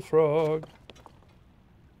bubble frog.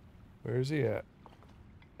 Where's he at?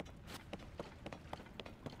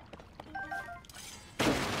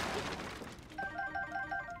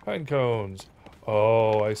 Pine cones.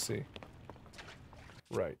 Oh, I see.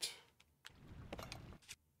 Right.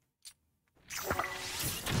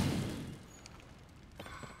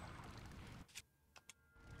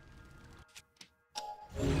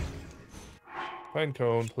 Pine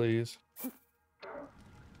cone, please.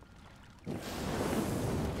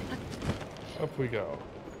 Up we go.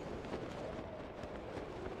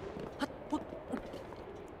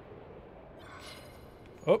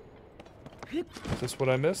 Oh. Is this what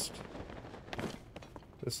I missed?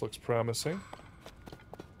 This looks promising.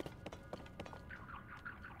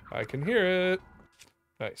 I can hear it.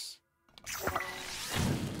 Nice.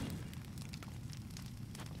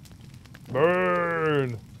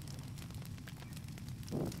 Burn!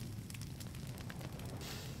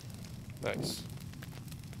 Nice.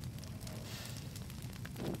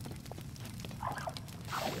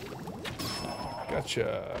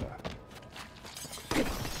 Gotcha.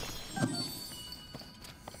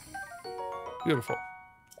 Beautiful.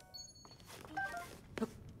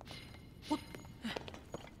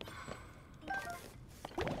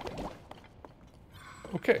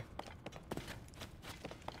 Okay.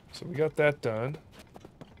 So we got that done.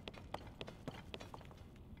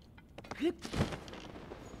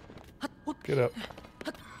 Get up.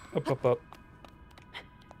 Up, up, up.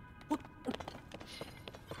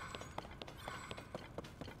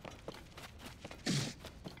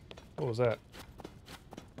 What was that?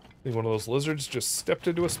 I think one of those lizards just stepped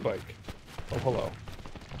into a spike. Oh, hello.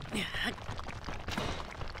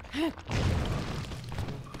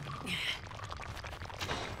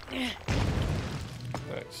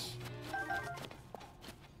 Nice.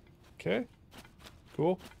 Okay.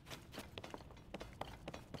 Cool.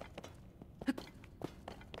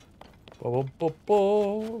 Bubble,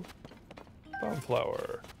 bubble. Bomb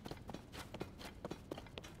flower.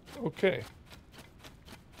 Okay.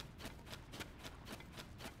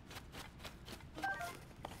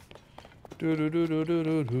 Do do do do do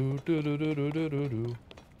do do do do do do do do.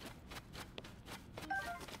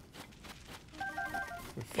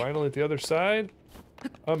 We're finally at the other side.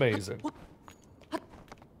 Amazing.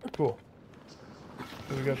 Cool.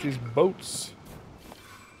 And we got these boats.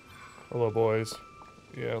 Hello, boys.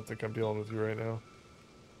 Yeah, I don't think I'm dealing with you right now.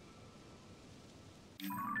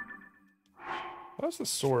 How's the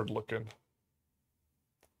sword looking?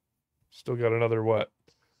 Still got another, what?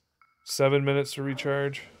 7 minutes to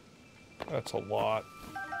recharge? That's a lot.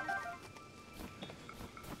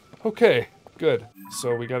 Okay, good.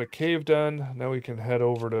 So we got a cave done. Now we can head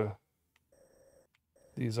over to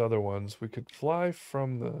these other ones. We could fly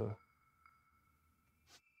from the...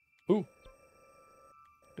 Ooh.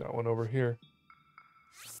 Got one over here.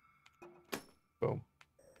 Boom.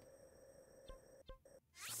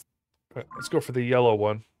 All right, let's go for the yellow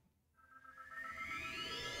one.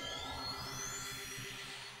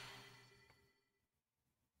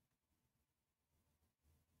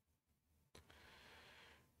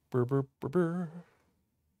 Brr, brr, brr, brr.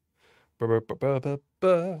 Brr, brr, brr, brr, brr,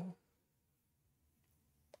 brr.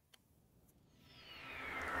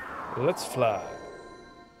 Let's fly.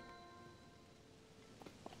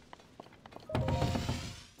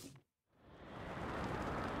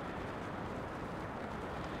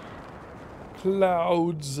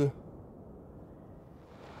 Clouds.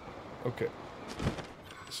 Okay.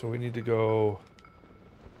 So we need to go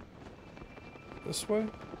this way?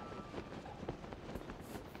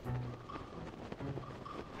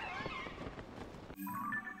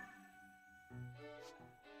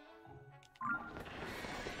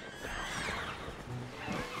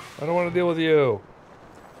 I don't want to deal with you.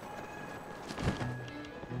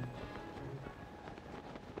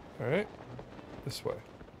 Alright. This way.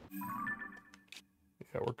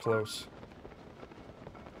 Yeah, we're close.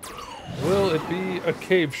 Will it be a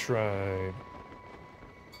cave shrine?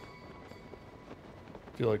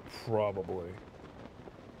 I feel like probably.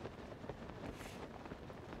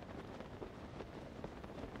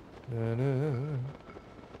 Na na.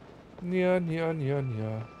 Nya nya nya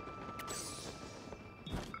nya.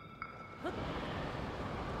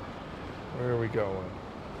 Where are we going?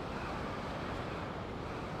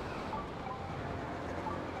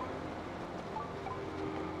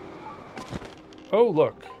 Oh,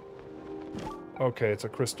 look. Okay, it's a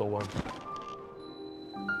crystal one.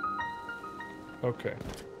 Okay.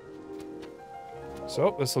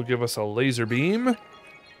 So, this will give us a laser beam.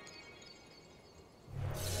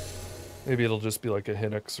 Maybe it'll just be like a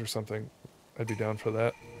Hinux or something. I'd be down for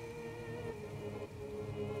that.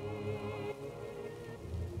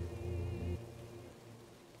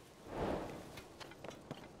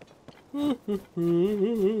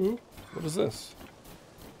 What is this?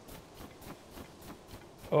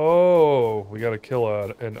 Oh, we gotta kill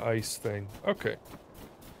an ice thing. Okay.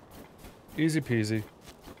 Easy peasy.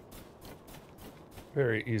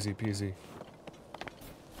 Very easy peasy.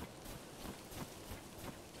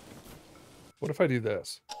 What if I do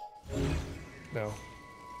this? No.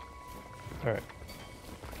 Alright.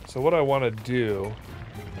 So what I want to do...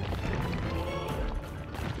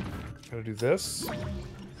 Gotta do this.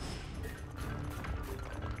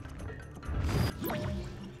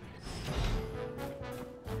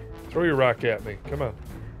 Throw your rock at me. Come on.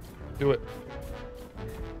 Do it.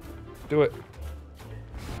 Do it.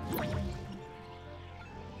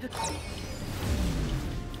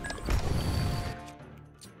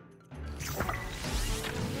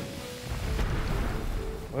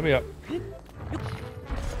 Let me up.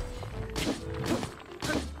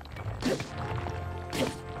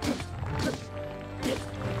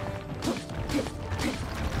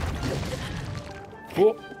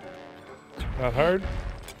 Cool. Not hard.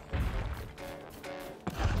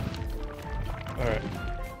 Alright.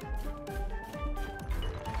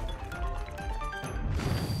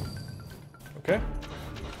 Okay.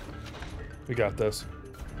 We got this.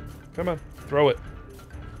 Come on. Throw it.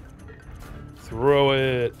 Throw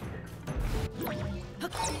it.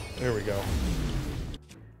 There we go.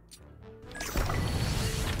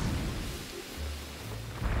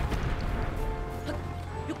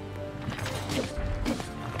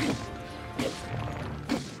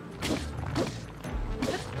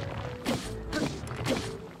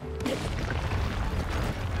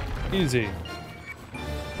 Easy.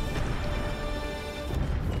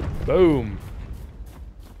 Boom.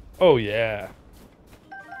 Oh, yeah.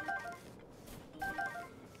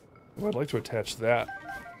 Oh, I'd like to attach that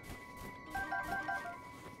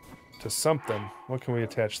to something. What can we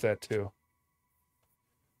attach that to?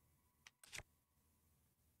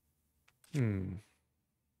 I'm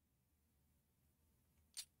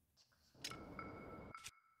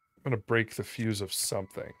gonna break the fuse of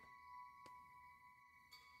something.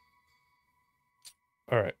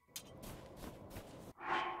 Alright.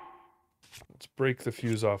 Let's break the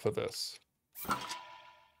fuse off of this. Oh,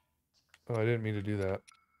 I didn't mean to do that.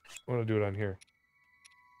 I want to do it on here.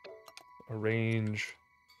 Arrange.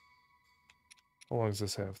 How long does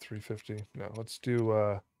this have? 350? No, let's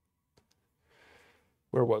do,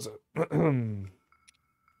 where was it?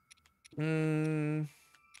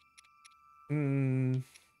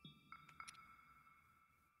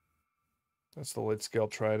 That's the light scale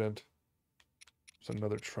trident. There's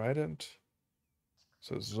another trident.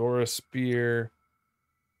 So Zora spear.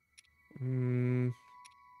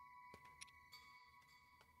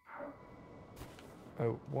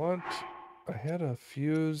 I had a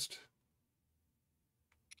fused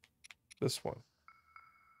this one.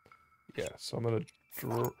 Yeah, so I'm gonna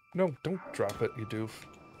no, don't drop it, you doof.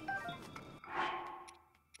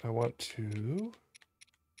 I want to...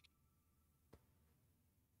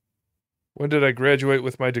 When did I graduate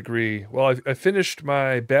with my degree? Well, I finished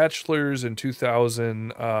my bachelor's in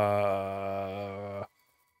 2000. Oh,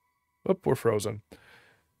 we're frozen.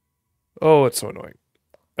 Oh, it's so annoying.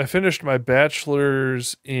 I finished my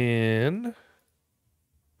bachelor's in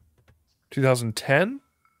 2010,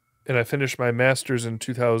 and I finished my master's in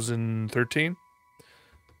 2013.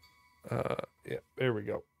 Yeah, there we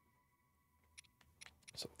go.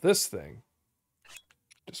 So this thing,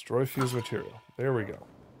 destroy fuse material. There we go.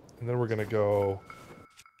 And then we're going to go...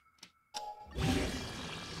 Is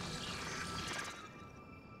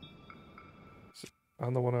it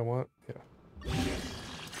on the one I want? Yeah.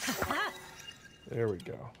 There we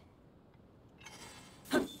go.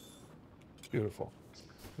 Beautiful.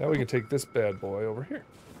 Now we can take this bad boy over here.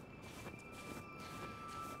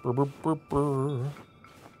 Brr, brr, brr, brr.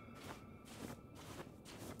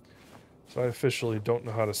 So I officially don't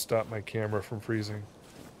know how to stop my camera from freezing.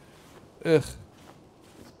 Ugh.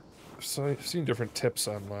 So I've seen different tips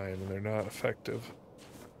online and they're not effective.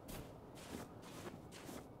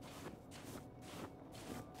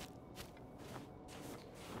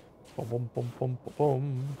 Bum bum bum bum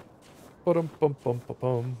bum bum bum bum bum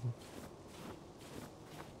bum.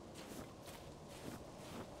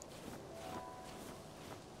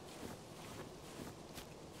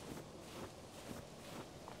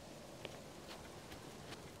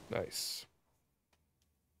 Nice.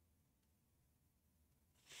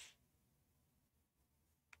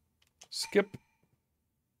 Skip.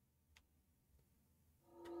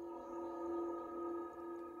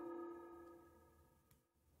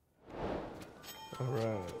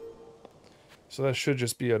 Alright. So that should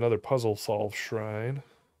just be another puzzle solve shrine.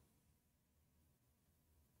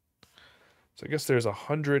 So I guess there's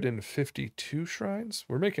 152 shrines.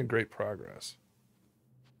 We're making great progress.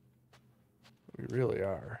 We really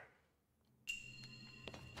are.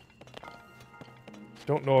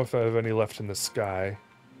 Don't know if I have any left in the sky.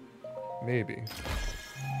 Maybe.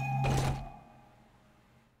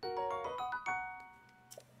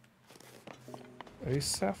 A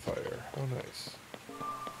sapphire. Oh, nice.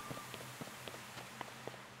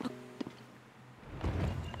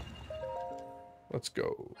 Let's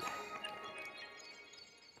go.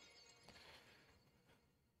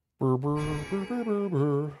 Brr, brr, brr, brr, brr,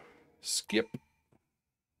 brr. Skip.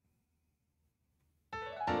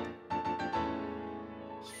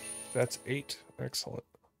 That's 8. Excellent.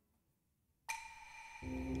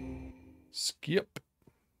 Skip.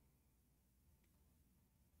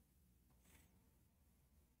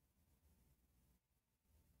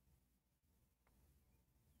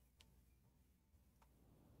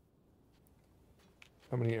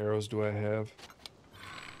 How many arrows do I have?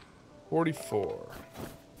 44.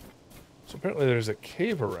 So apparently there's a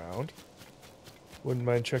cave around. Wouldn't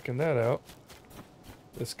mind checking that out.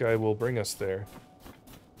 This guy will bring us there.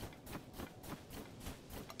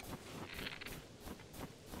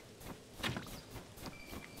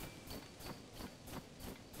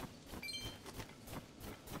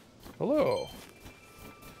 Hello.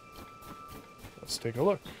 Let's take a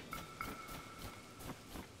look.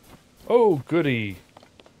 Oh, goody.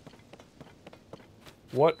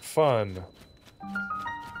 What fun.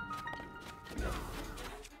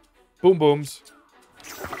 Boom booms.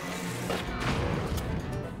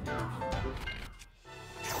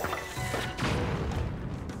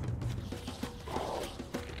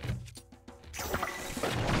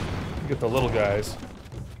 Get the little guys.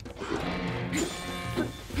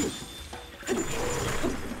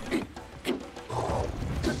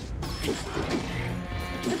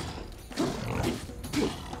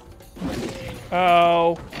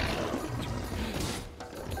 Ow.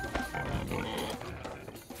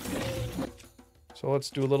 So let's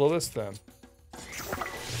do a little of this then.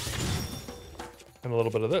 And a little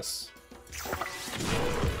bit of this.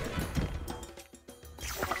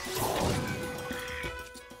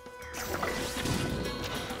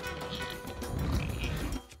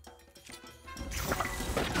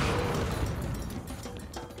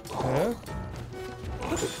 Yeah.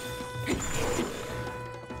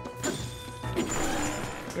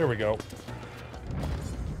 There we go.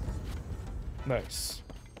 Nice.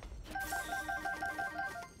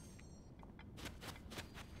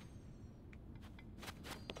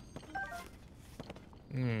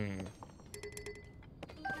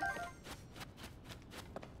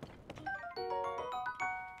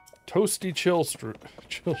 Toasty chill shrew.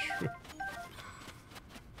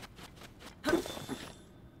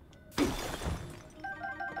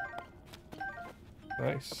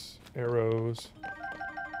 Nice. Arrows.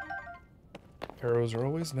 Arrows are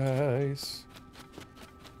always nice.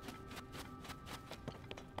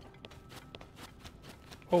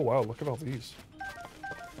 Oh wow, look at all these.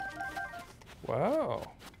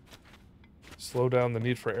 Wow. Slow down the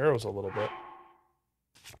need for arrows a little bit.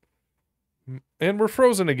 And we're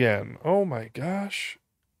frozen again. Oh my gosh.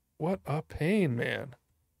 What a pain, man.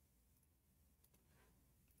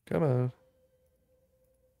 Come on.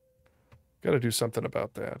 Gotta do something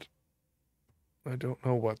about that. I don't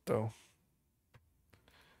know what, though.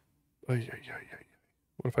 Ay, ay, ay, ay.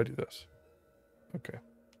 What if I do this? Okay.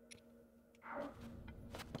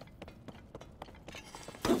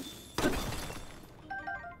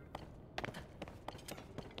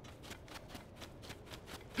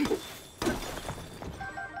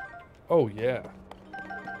 Oh, yeah.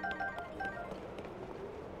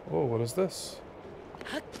 Oh, what is this?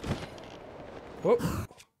 Oh.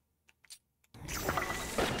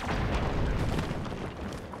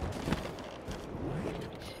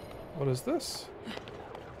 What is this?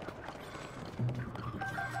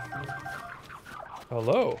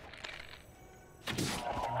 Hello.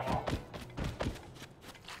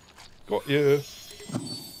 Got you.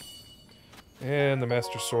 And the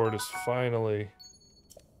Master Sword is finally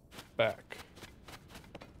back.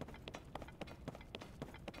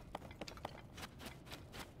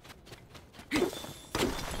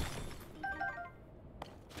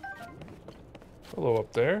 Hello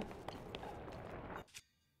up there.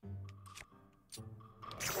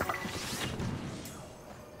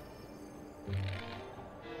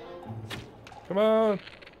 Come on.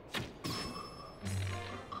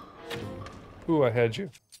 Ooh, I had you.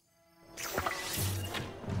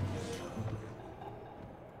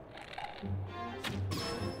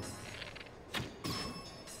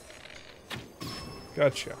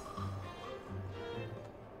 Gotcha.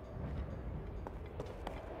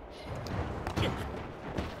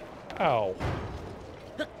 Ow.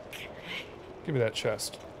 Give me that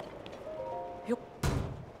chest.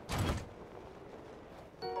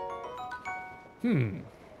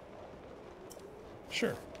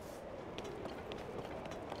 Sure.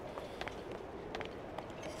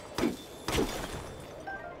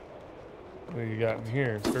 What do you got in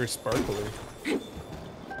here? It's very sparkly.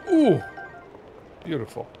 Ooh!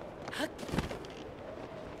 Beautiful.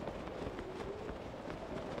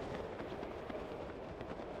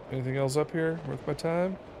 Anything else up here worth my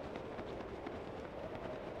time?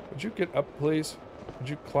 Would you get up, please? Would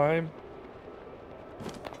you climb?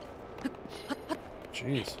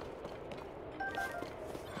 Jeez.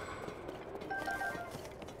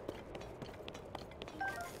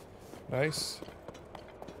 Nice.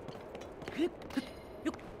 There's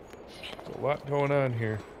a lot going on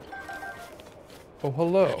here. Oh,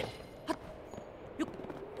 hello.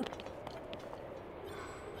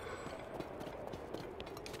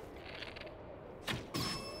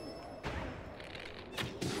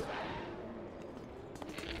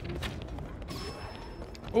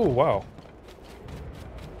 Oh, wow.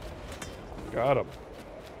 Got him.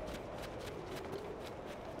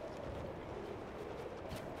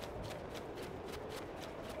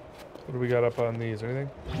 What do we got up on these? Anything?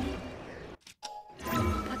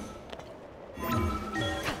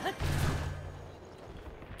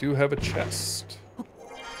 Do have a chest.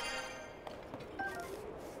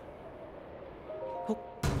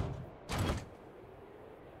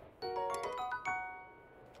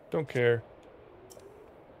 Don't care.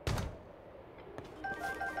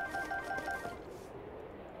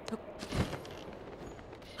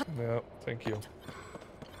 No, thank you.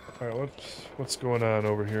 Alright, what's going on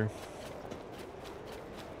over here?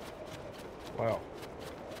 Wow.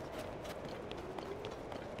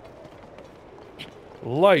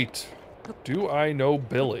 Light. Do I know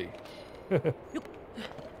Billy?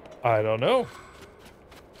 I don't know.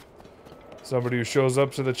 Somebody who shows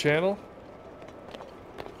up to the channel?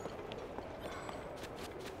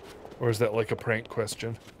 Or is that like a prank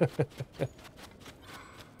question?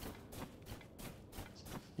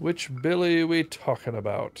 Which Billy are we talking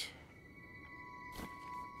about?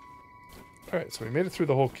 Alright, so we made it through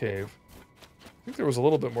the whole cave. I think there was a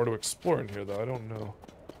little bit more to explore in here, though. I don't know.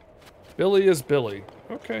 Billy is Billy.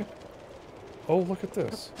 Okay. Oh, look at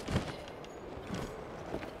this.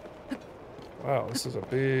 Wow, this is a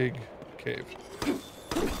big cave.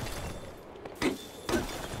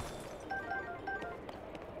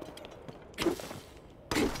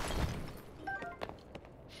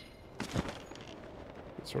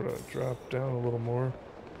 Sort of drop down a little more.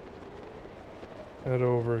 Head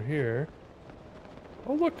over here.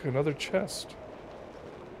 Oh, look, another chest.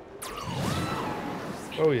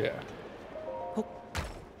 Oh, yeah.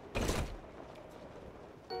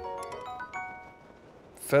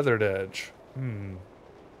 Feathered edge.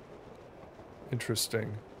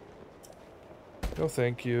 Interesting. No,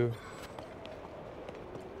 thank you.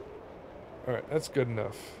 Alright, that's good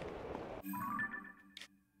enough.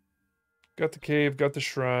 Got the cave, got the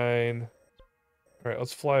shrine. Alright,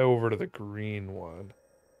 let's fly over to the green one.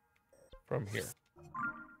 From here.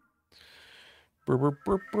 Brr, brr,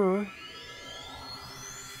 brr, brr.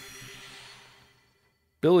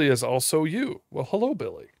 Billy is also you. Well, hello,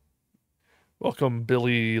 Billy. Welcome,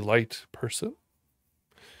 Billy Light person.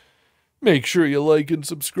 Make sure you like and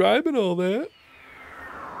subscribe and all that.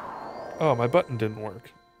 Oh, my button didn't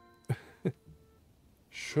work.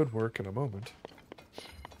 Should work in a moment.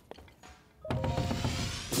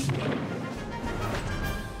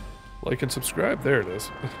 Like and subscribe. There it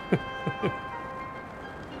is.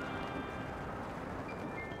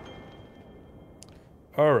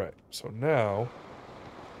 Alright, so now...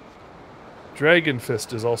 Dragon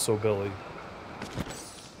Fist is also Billy.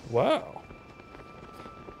 Wow.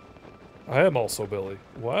 I am also Billy.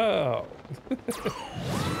 Wow.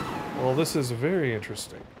 Well, this is very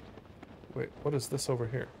interesting. Wait, what is this over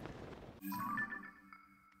here?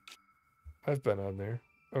 I've been on there.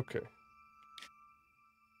 Okay.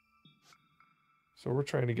 So we're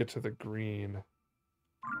trying to get to the green.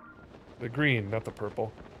 The green, not the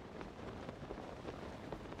purple.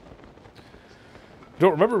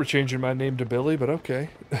 Don't remember changing my name to Billy, but okay.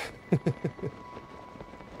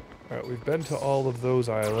 Alright, we've been to all of those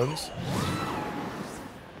islands.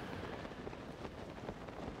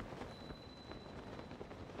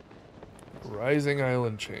 Rising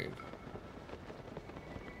Island chain.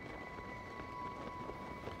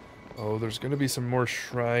 Oh, there's going to be some more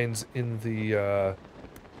shrines in the,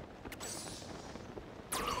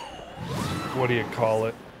 what do you call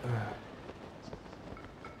it?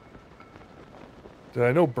 Did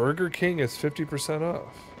I know Burger King is 50%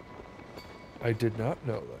 off? I did not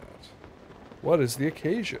know that. What is the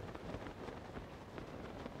occasion?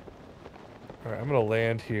 Alright, I'm going to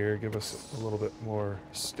land here, give us a little bit more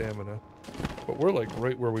stamina. But we're like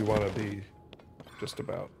right where we want to be. Just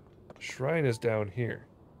about. Shrine is down here.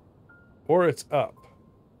 Or it's up.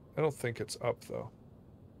 I don't think it's up, though.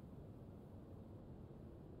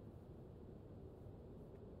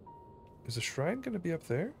 Is the shrine going to be up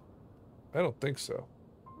there? I don't think so.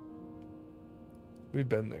 We've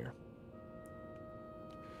been there.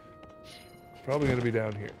 It's probably going to be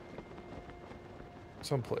down here.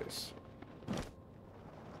 Someplace.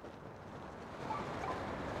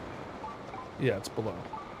 Yeah, it's below.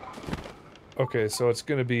 Okay, so it's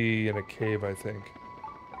going to be in a cave, I think.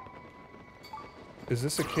 Is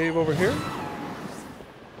this a cave over here?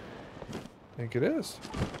 I think it is.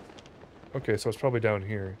 Okay, so it's probably down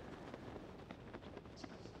here.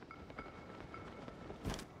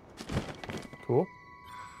 Cool.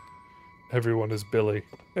 Everyone is Billy.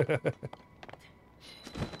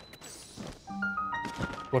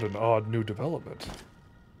 What an odd new development.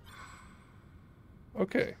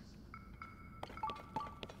 Okay.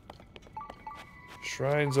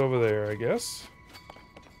 Shrine's over there, I guess.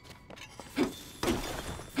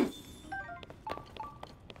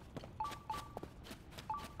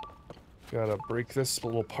 Gotta break this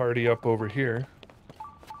little party up over here.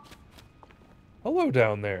 Hello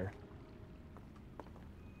down there.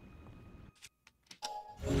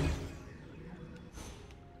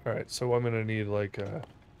 Alright, so I'm gonna need like a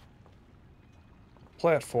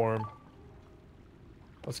platform.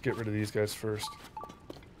 Let's get rid of these guys first.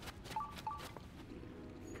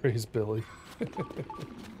 Praise Billy.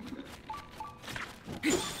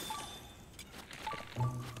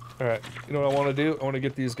 Alright, you know what I want to do? I want to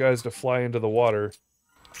get these guys to fly into the water.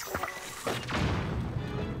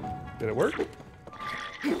 Did it work?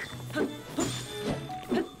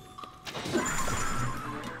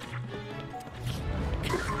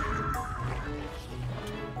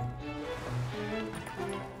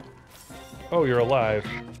 Oh, you're alive.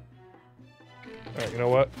 Alright, you know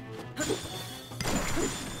what?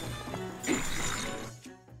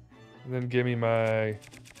 And then give me my...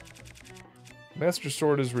 Master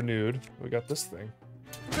Sword is renewed. We got this thing.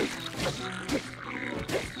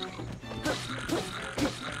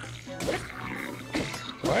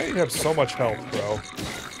 Why do you have so much health, bro?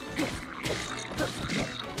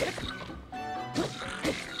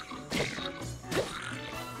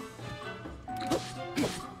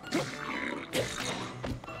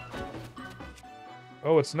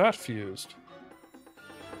 Oh, it's not fused.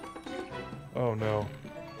 Oh no.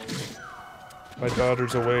 My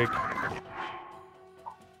daughter's awake.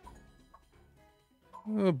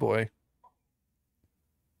 Oh boy.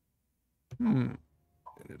 And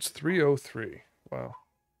it's 3:03. Wow.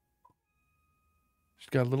 She's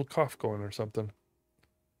got a little cough going or something.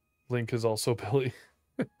 Link is also Billy.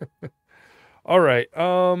 Alright,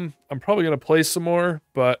 I'm probably gonna play some more,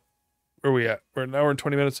 but where are we at? We're at an hour and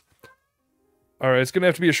 20 minutes. Alright, it's gonna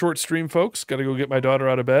have to be a short stream, folks. Gotta go get my daughter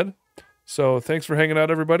out of bed. So thanks for hanging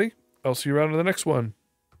out, everybody. I'll see you around in the next one.